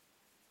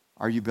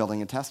 Are you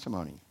building a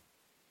testimony?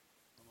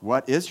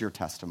 What is your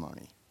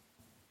testimony?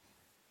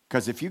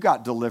 Because if you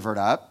got delivered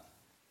up,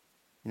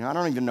 I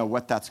don't even know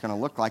what that's going to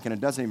look like, and it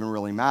doesn't even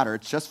really matter.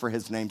 It's just for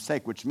his name's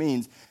sake, which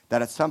means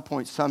that at some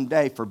point,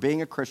 someday, for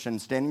being a Christian,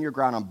 standing your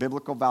ground on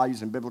biblical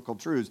values and biblical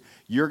truths,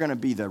 you're going to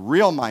be the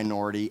real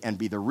minority and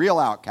be the real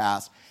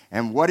outcast.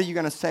 And what are you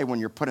going to say when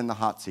you're put in the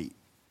hot seat?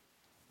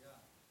 Yeah.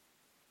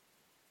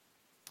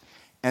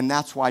 And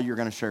that's why you're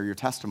going to share your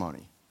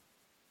testimony.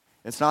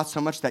 It's not so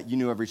much that you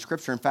knew every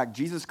scripture. In fact,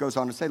 Jesus goes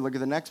on to say, look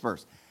at the next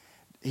verse.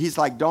 He's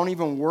like, don't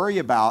even worry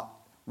about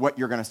what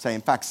you're going to say.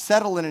 In fact,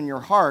 settle it in your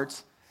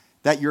hearts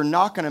that you're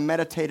not going to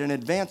meditate in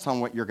advance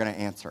on what you're going to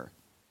answer.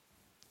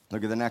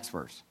 Look at the next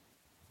verse.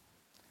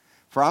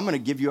 For I'm going to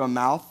give you a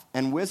mouth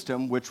and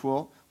wisdom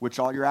which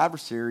all your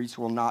adversaries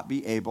will not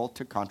be able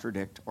to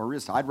contradict or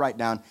resist. I'd write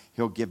down,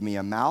 he'll give me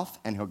a mouth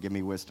and he'll give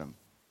me wisdom.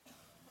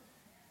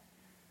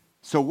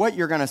 So what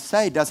you're going to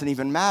say doesn't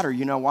even matter.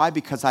 You know why?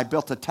 Because I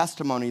built a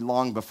testimony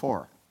long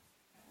before.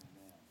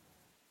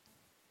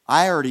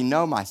 I already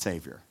know my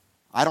Savior.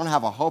 I don't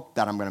have a hope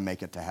that I'm going to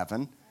make it to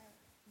heaven.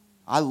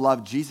 I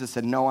love Jesus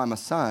and know I'm a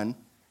son.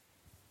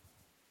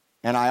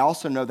 And I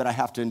also know that I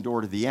have to endure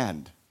to the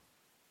end.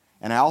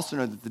 And I also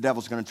know that the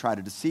devil's going to try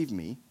to deceive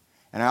me.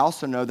 And I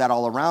also know that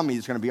all around me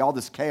is going to be all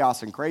this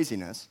chaos and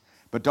craziness.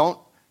 But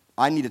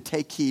I need to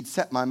take heed,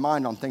 set my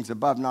mind on things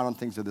above, not on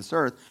things of this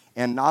earth,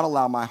 and not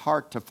allow my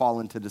heart to fall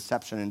into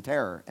deception and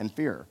terror and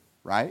fear,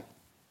 right?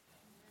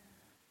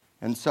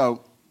 And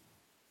so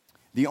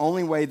the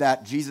only way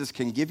that Jesus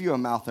can give you a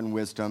mouth and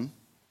wisdom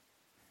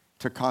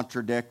to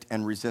contradict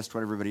and resist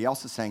what everybody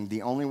else is saying,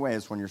 the only way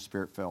is when you're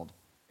spirit-filled.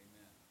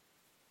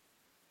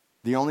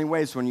 The only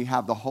way is when you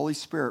have the Holy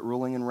Spirit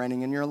ruling and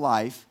reigning in your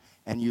life,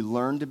 and you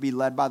learn to be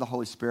led by the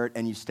Holy Spirit,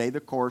 and you stay the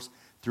course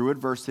through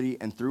adversity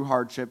and through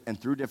hardship and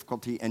through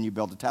difficulty, and you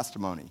build a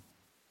testimony.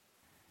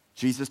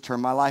 Jesus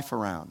turned my life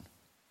around.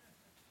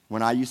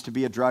 When I used to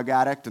be a drug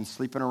addict and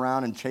sleeping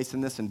around and chasing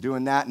this and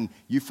doing that, and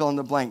you fill in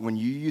the blank, when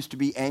you used to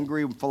be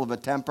angry and full of a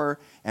temper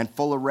and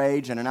full of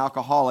rage and an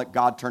alcoholic,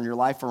 God turned your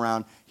life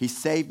around. He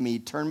saved me,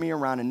 turned me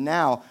around, and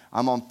now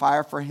I'm on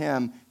fire for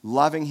Him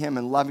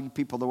and loving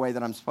people the way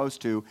that I'm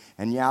supposed to.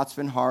 And yeah, it's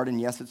been hard,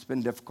 and yes, it's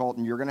been difficult,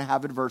 and you're going to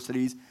have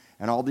adversities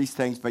and all these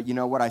things, but you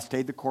know what? I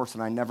stayed the course,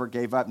 and I never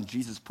gave up, and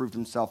Jesus proved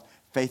Himself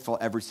faithful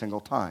every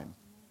single time.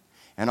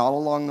 And all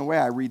along the way,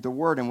 I read the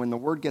Word, and when the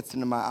Word gets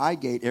into my eye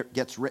gate, it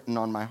gets written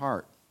on my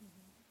heart.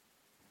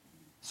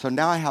 So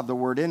now I have the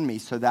Word in me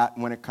so that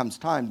when it comes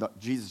time,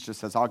 Jesus just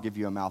says, I'll give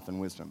you a mouth and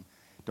wisdom.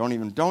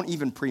 Don't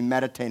even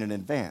premeditate in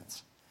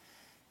advance,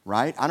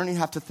 right? I don't even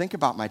have to think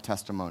about my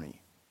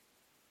testimony.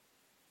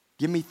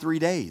 Give me 3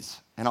 days,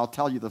 and I'll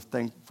tell you the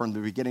thing from the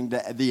beginning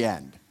to the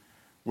end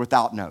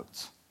without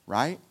notes,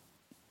 right?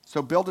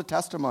 So build a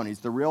testimony is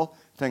the real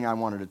thing I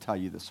wanted to tell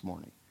you this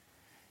morning.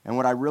 And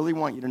what I really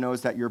want you to know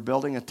is that you're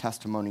building a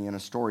testimony and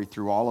a story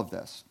through all of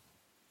this.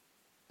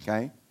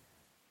 Okay?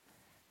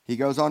 He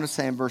goes on to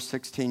say in verse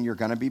 16, you're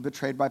going to be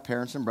betrayed by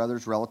parents and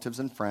brothers, relatives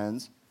and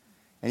friends,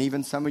 and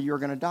even some of you are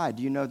going to die.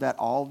 Do you know that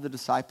all the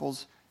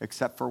disciples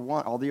except for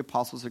one, all the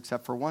apostles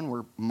except for one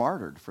were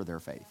martyred for their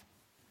faith?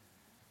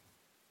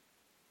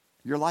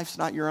 Your life's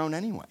not your own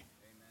anyway.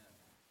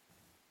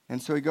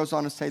 And so he goes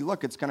on to say,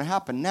 look, it's going to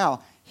happen.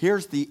 Now,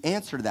 here's the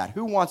answer to that.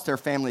 Who wants their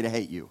family to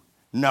hate you?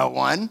 No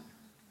one.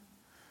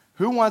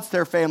 Who wants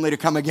their family to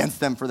come against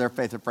them for their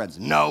faith and friends?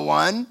 No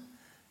one.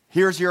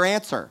 Here's your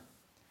answer.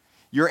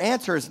 Your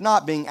answer is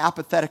not being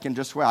apathetic and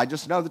just, well, I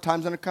just know the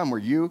time's going to come where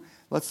you,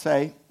 let's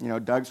say,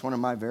 Doug's one of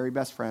my very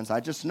best friends. I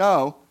just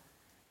know,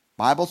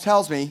 Bible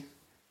tells me,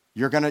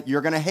 you're going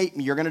to hate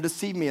me. You're going to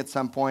deceive me at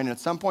some point. And at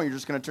some point, you're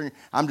just going to turn.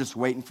 I'm just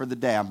waiting for the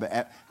day.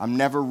 I'm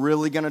never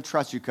really going to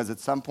trust you because at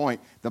some point,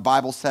 the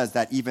Bible says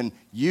that even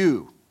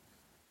you.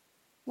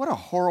 What a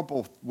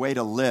horrible way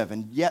to live.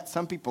 And yet,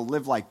 some people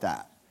live like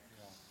that.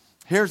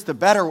 Here's the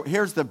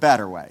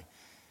better way.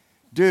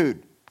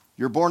 Dude,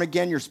 you're born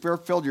again. You're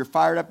spirit-filled. You're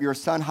fired up. You're a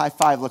son. High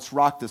five. Let's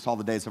rock this all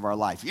the days of our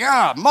life.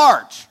 Yeah,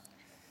 march.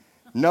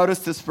 Notice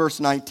this verse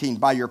 19.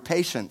 By your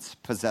patience,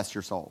 possess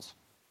your souls.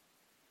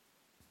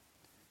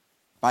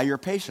 By your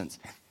patience.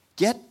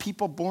 Get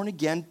people born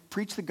again,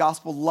 preach the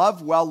gospel,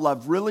 love well,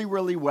 love really,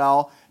 really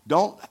well.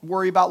 Don't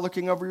worry about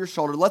looking over your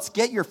shoulder. Let's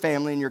get your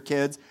family and your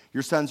kids,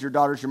 your sons, your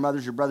daughters, your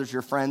mothers, your brothers,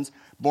 your friends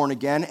born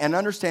again. And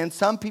understand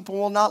some people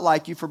will not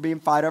like you for being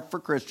fired up for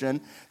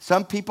Christian.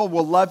 Some people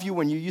will love you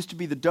when you used to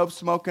be the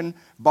dope-smoking,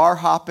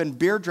 bar-hopping,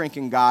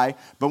 beer-drinking guy.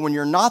 But when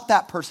you're not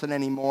that person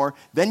anymore,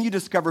 then you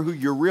discover who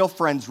your real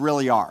friends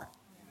really are.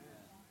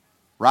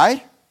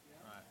 Right?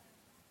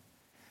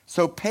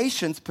 So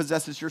patience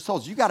possesses your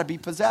souls. You got to be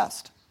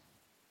possessed.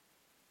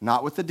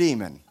 Not with the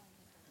demon,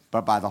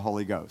 but by the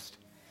Holy Ghost.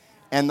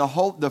 And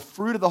the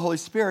fruit of the Holy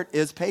Spirit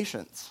is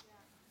patience.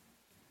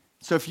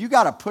 So if you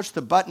got a push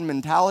the button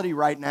mentality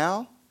right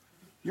now,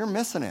 you're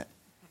missing it.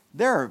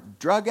 There are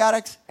drug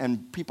addicts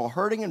and people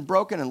hurting and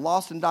broken and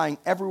lost and dying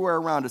everywhere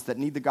around us that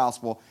need the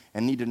gospel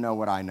and need to know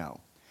what I know.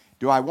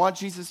 Do I want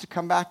Jesus to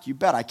come back? You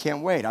bet. I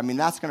can't wait. I mean,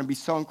 that's going to be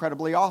so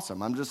incredibly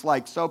awesome. I'm just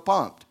so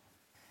pumped.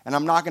 And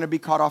I'm not going to be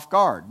caught off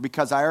guard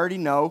because I already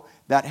know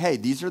that, hey,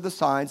 these are the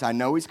signs. I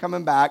know He's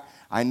coming back.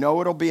 I know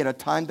it'll be at a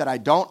time that I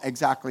don't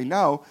exactly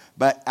know,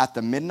 but at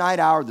the midnight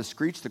hour, the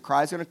screech, the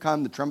cry's going to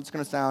come, the trumpet's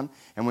going to sound,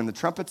 and when the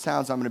trumpet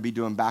sounds, I'm going to be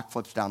doing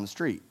backflips down the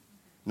street,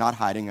 not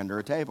hiding under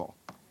a table.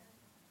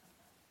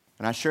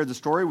 And I shared the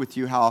story with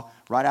you how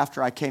right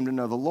after I came to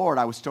know the Lord,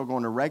 I was still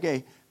going to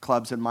reggae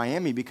clubs in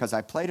Miami because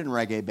I played in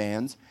reggae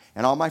bands,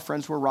 and all my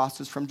friends were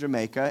Rastas from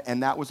Jamaica,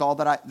 and that was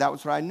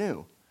what I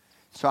knew.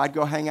 So I'd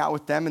go hang out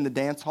with them in the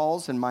dance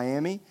halls in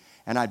Miami,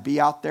 and I'd be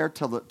out there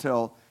till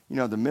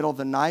the middle of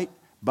the night,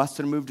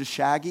 busting a move to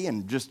Shaggy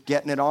and just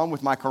getting it on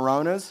with my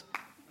Coronas.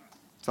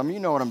 Some of you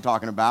know what I'm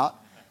talking about.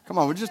 Come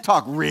on, we just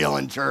talk real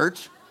in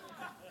church.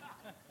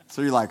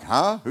 So you're like,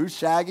 huh? Who's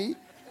Shaggy?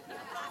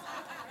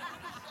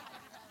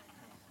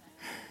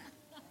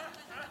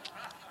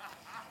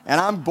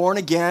 And I'm born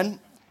again,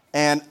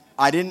 and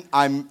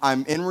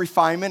I'm in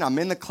refinement. I'm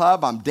in the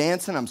club. I'm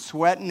dancing. I'm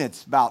sweating.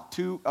 It's about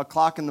 2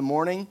 o'clock in the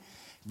morning.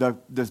 The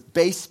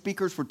bass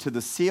speakers were to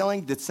the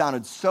ceiling. That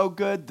sounded so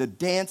good. The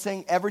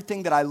dancing,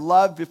 everything that I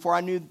loved before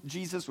I knew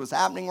Jesus was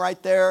happening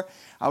right there.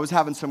 I was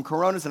having some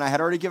Coronas, and I had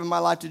already given my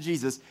life to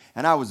Jesus,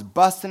 and I was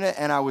busting it,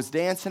 and I was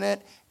dancing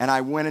it, and I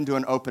went into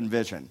an open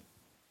vision.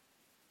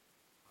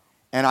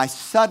 And I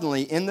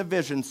suddenly, in the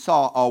vision,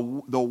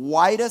 saw the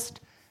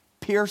whitest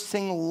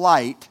piercing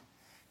light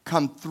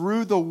come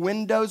through the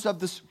windows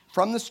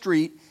from the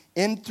street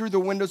in through the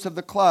windows of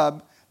the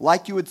club,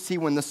 like you would see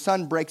when the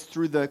sun breaks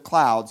through the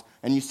clouds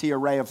and you see a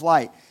ray of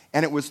light.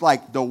 And it was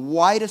like the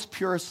whitest,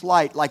 purest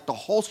light, like the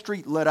whole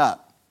street lit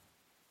up.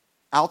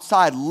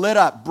 Outside lit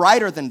up,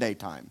 brighter than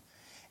daytime.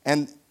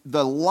 And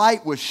the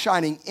light was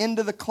shining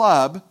into the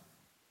club,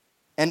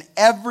 and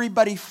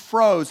everybody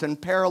froze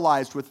and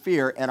paralyzed with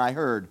fear, and I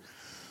heard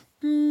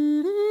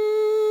the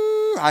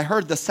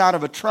sound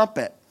of a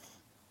trumpet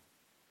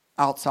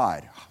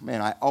outside.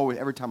 Man,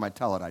 every time I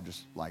tell it, I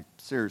just like,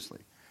 seriously.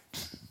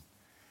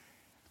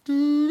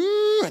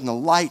 And the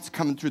lights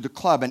coming through the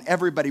club, and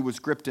everybody was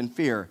gripped in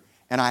fear.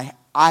 And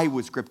I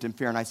was gripped in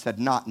fear, and I said,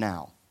 not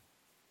now.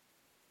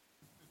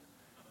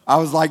 I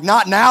was like,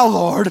 not now,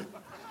 Lord.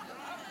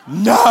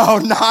 No,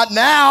 not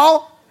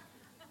now.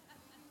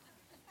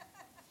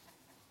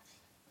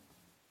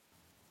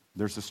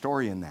 There's a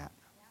story in that.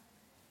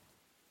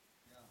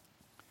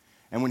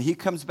 And when he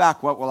comes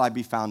back, what will I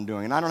be found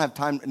doing? And I don't have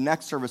time.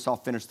 Next service, I'll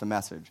finish the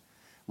message.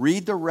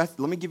 Read the rest.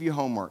 Let me give you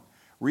homework.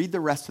 Read the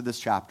rest of this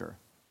chapter,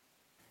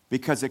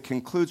 because it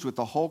concludes with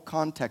the whole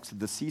context of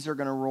the seas are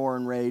going to roar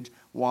and rage,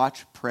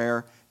 watch,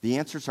 prayer. The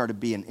answers are to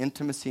be in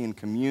intimacy and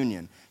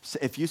communion. So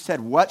if you said,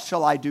 what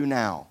shall I do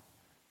now?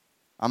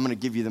 I'm going to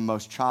give you the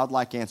most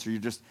childlike answer.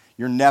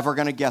 You're never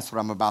going to guess what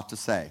I'm about to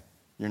say.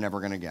 You're never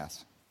going to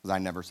guess, because I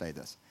never say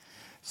this.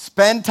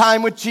 Spend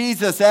time with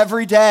Jesus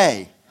every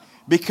day,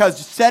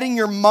 because setting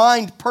your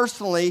mind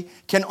personally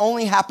can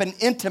only happen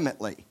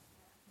intimately.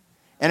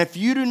 And if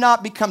you do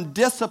not become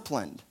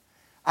disciplined,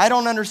 I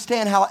don't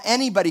understand how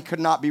anybody could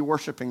not be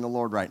worshiping the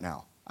Lord right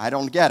now. I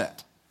don't get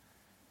it.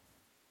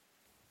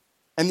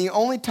 And the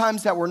only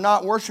times that we're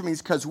not worshiping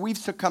is because we've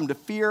succumbed to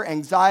fear,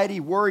 anxiety,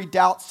 worry,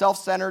 doubt,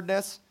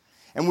 self-centeredness,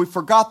 and we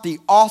forgot the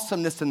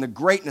awesomeness and the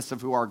greatness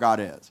of who our God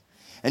is.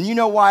 And you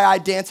know why I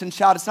dance and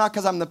shout? It's not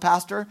because I'm the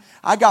pastor.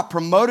 I got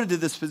promoted to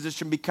this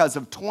position because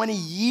of 20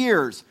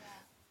 years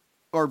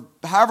or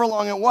however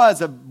long it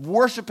was of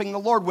worshiping the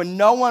Lord when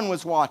no one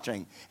was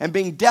watching and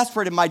being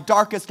desperate in my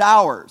darkest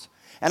hours.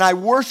 And I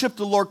worship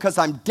the Lord because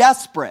I'm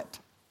desperate.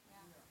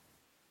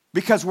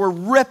 Because we're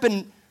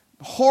ripping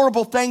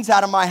horrible things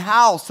out of my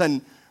house,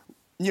 and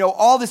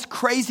all this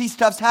crazy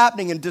stuff's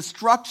happening, and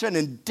destruction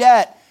and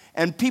debt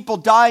and people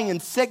dying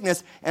in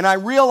sickness. And I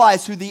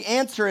realize who the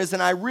answer is,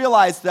 and I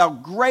realize how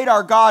great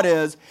our God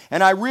is,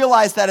 and I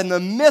realize that in the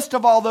midst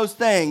of all those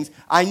things,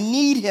 I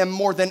need him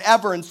more than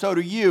ever, and so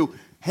do you.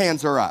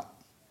 Hands are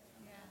up.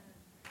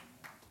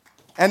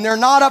 And they're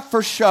not up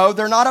for show.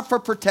 They're not up for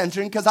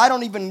pretension, because I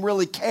don't even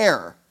really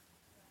care.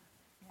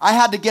 I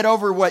had to get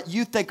over what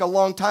you think a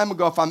long time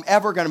ago if I'm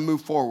ever going to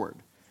move forward.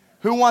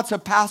 Who wants a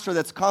pastor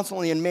that's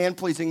constantly in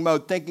man-pleasing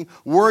mode,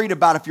 worried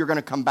about if you're going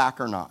to come back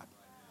or not?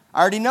 I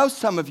already know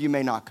some of you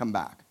may not come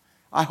back.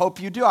 I hope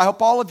you do. I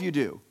hope all of you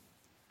do.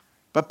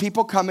 But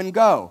people come and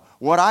go.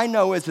 What I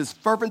know is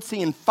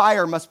fervency and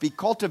fire must be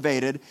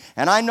cultivated.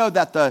 And I know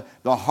that the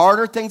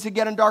harder things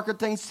get and darker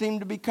things seem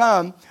to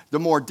become, the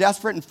more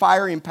desperate and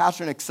fiery and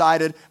passionate and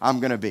excited I'm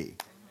going to be.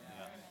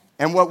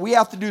 And what we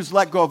have to do is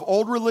let go of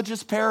old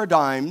religious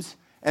paradigms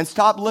and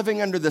stop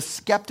living under the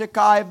skeptic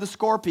eye of the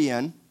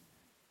scorpion,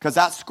 because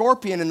that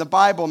scorpion in the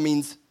Bible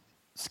means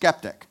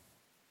skeptic.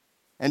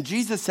 And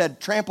Jesus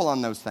said, trample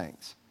on those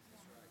things.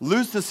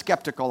 Lose the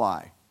skeptical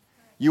eye.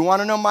 You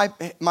want to know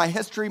my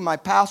history, my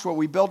past, what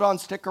we build on?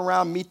 Stick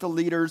around, meet the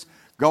leaders,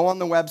 go on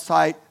the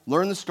website,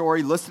 learn the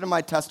story, listen to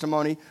my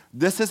testimony.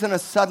 This isn't a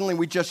suddenly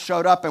we just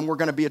showed up and we're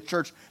going to be a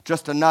church,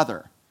 just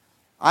another.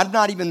 I'm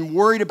not even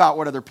worried about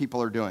what other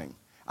people are doing.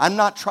 I'm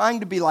not trying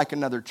to be like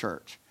another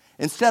church.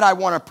 Instead, I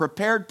want a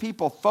prepared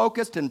people,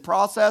 focused in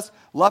process,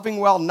 loving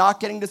well, not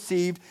getting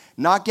deceived,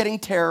 not getting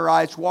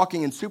terrorized,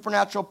 walking in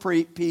supernatural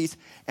peace,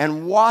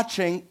 and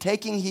watching,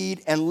 taking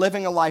heed, and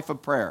living a life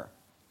of prayer.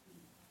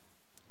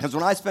 Because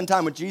when I spend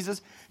time with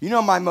Jesus,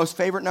 my most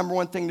favorite number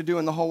one thing to do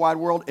in the whole wide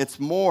world? It's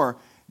more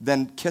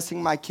than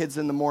kissing my kids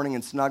in the morning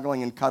and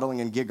snuggling and cuddling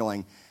and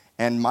giggling,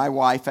 and my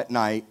wife at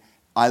night.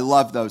 I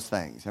love those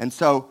things. And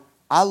so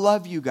I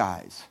love you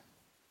guys.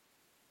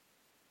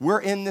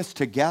 We're in this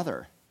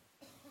together.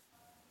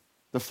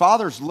 The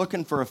Father's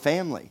looking for a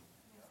family,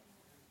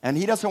 and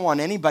he doesn't want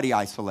anybody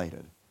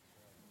isolated.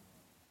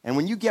 And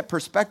when you get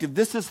perspective,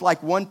 this is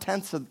like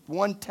one-tenth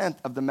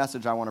of the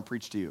message I want to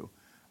preach to you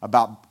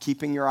about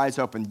keeping your eyes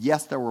open.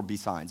 Yes, there will be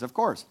signs, of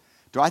course.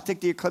 Do I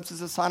think the eclipse is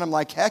a sign? I'm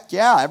like, heck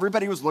yeah,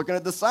 everybody was looking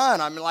at the sun.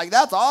 I'm like,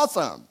 that's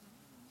awesome.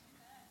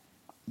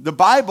 The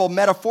Bible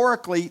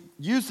metaphorically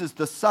uses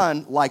the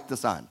sun like the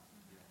sun.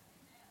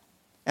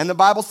 And the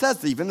Bible says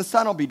that even the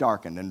sun will be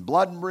darkened and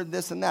blood and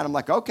this and that. I'm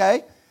like,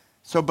 okay.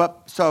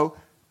 So,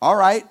 all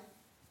right,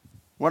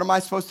 what am I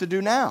supposed to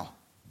do now?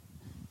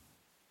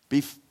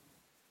 Be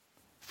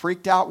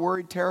freaked out,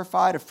 worried,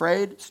 terrified,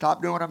 afraid,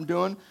 stop doing what I'm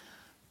doing?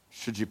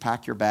 Should you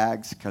pack your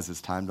bags because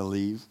it's time to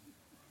leave?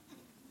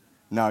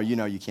 No,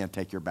 you can't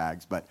take your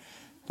bags, but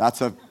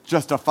that's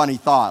just a funny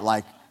thought.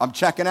 Like, I'm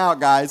checking out,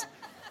 guys.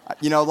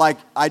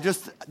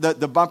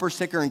 The bumper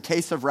sticker, in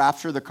case of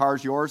rapture, the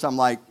car's yours. I'm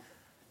like,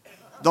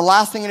 the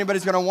last thing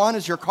anybody's going to want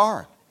is your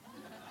car.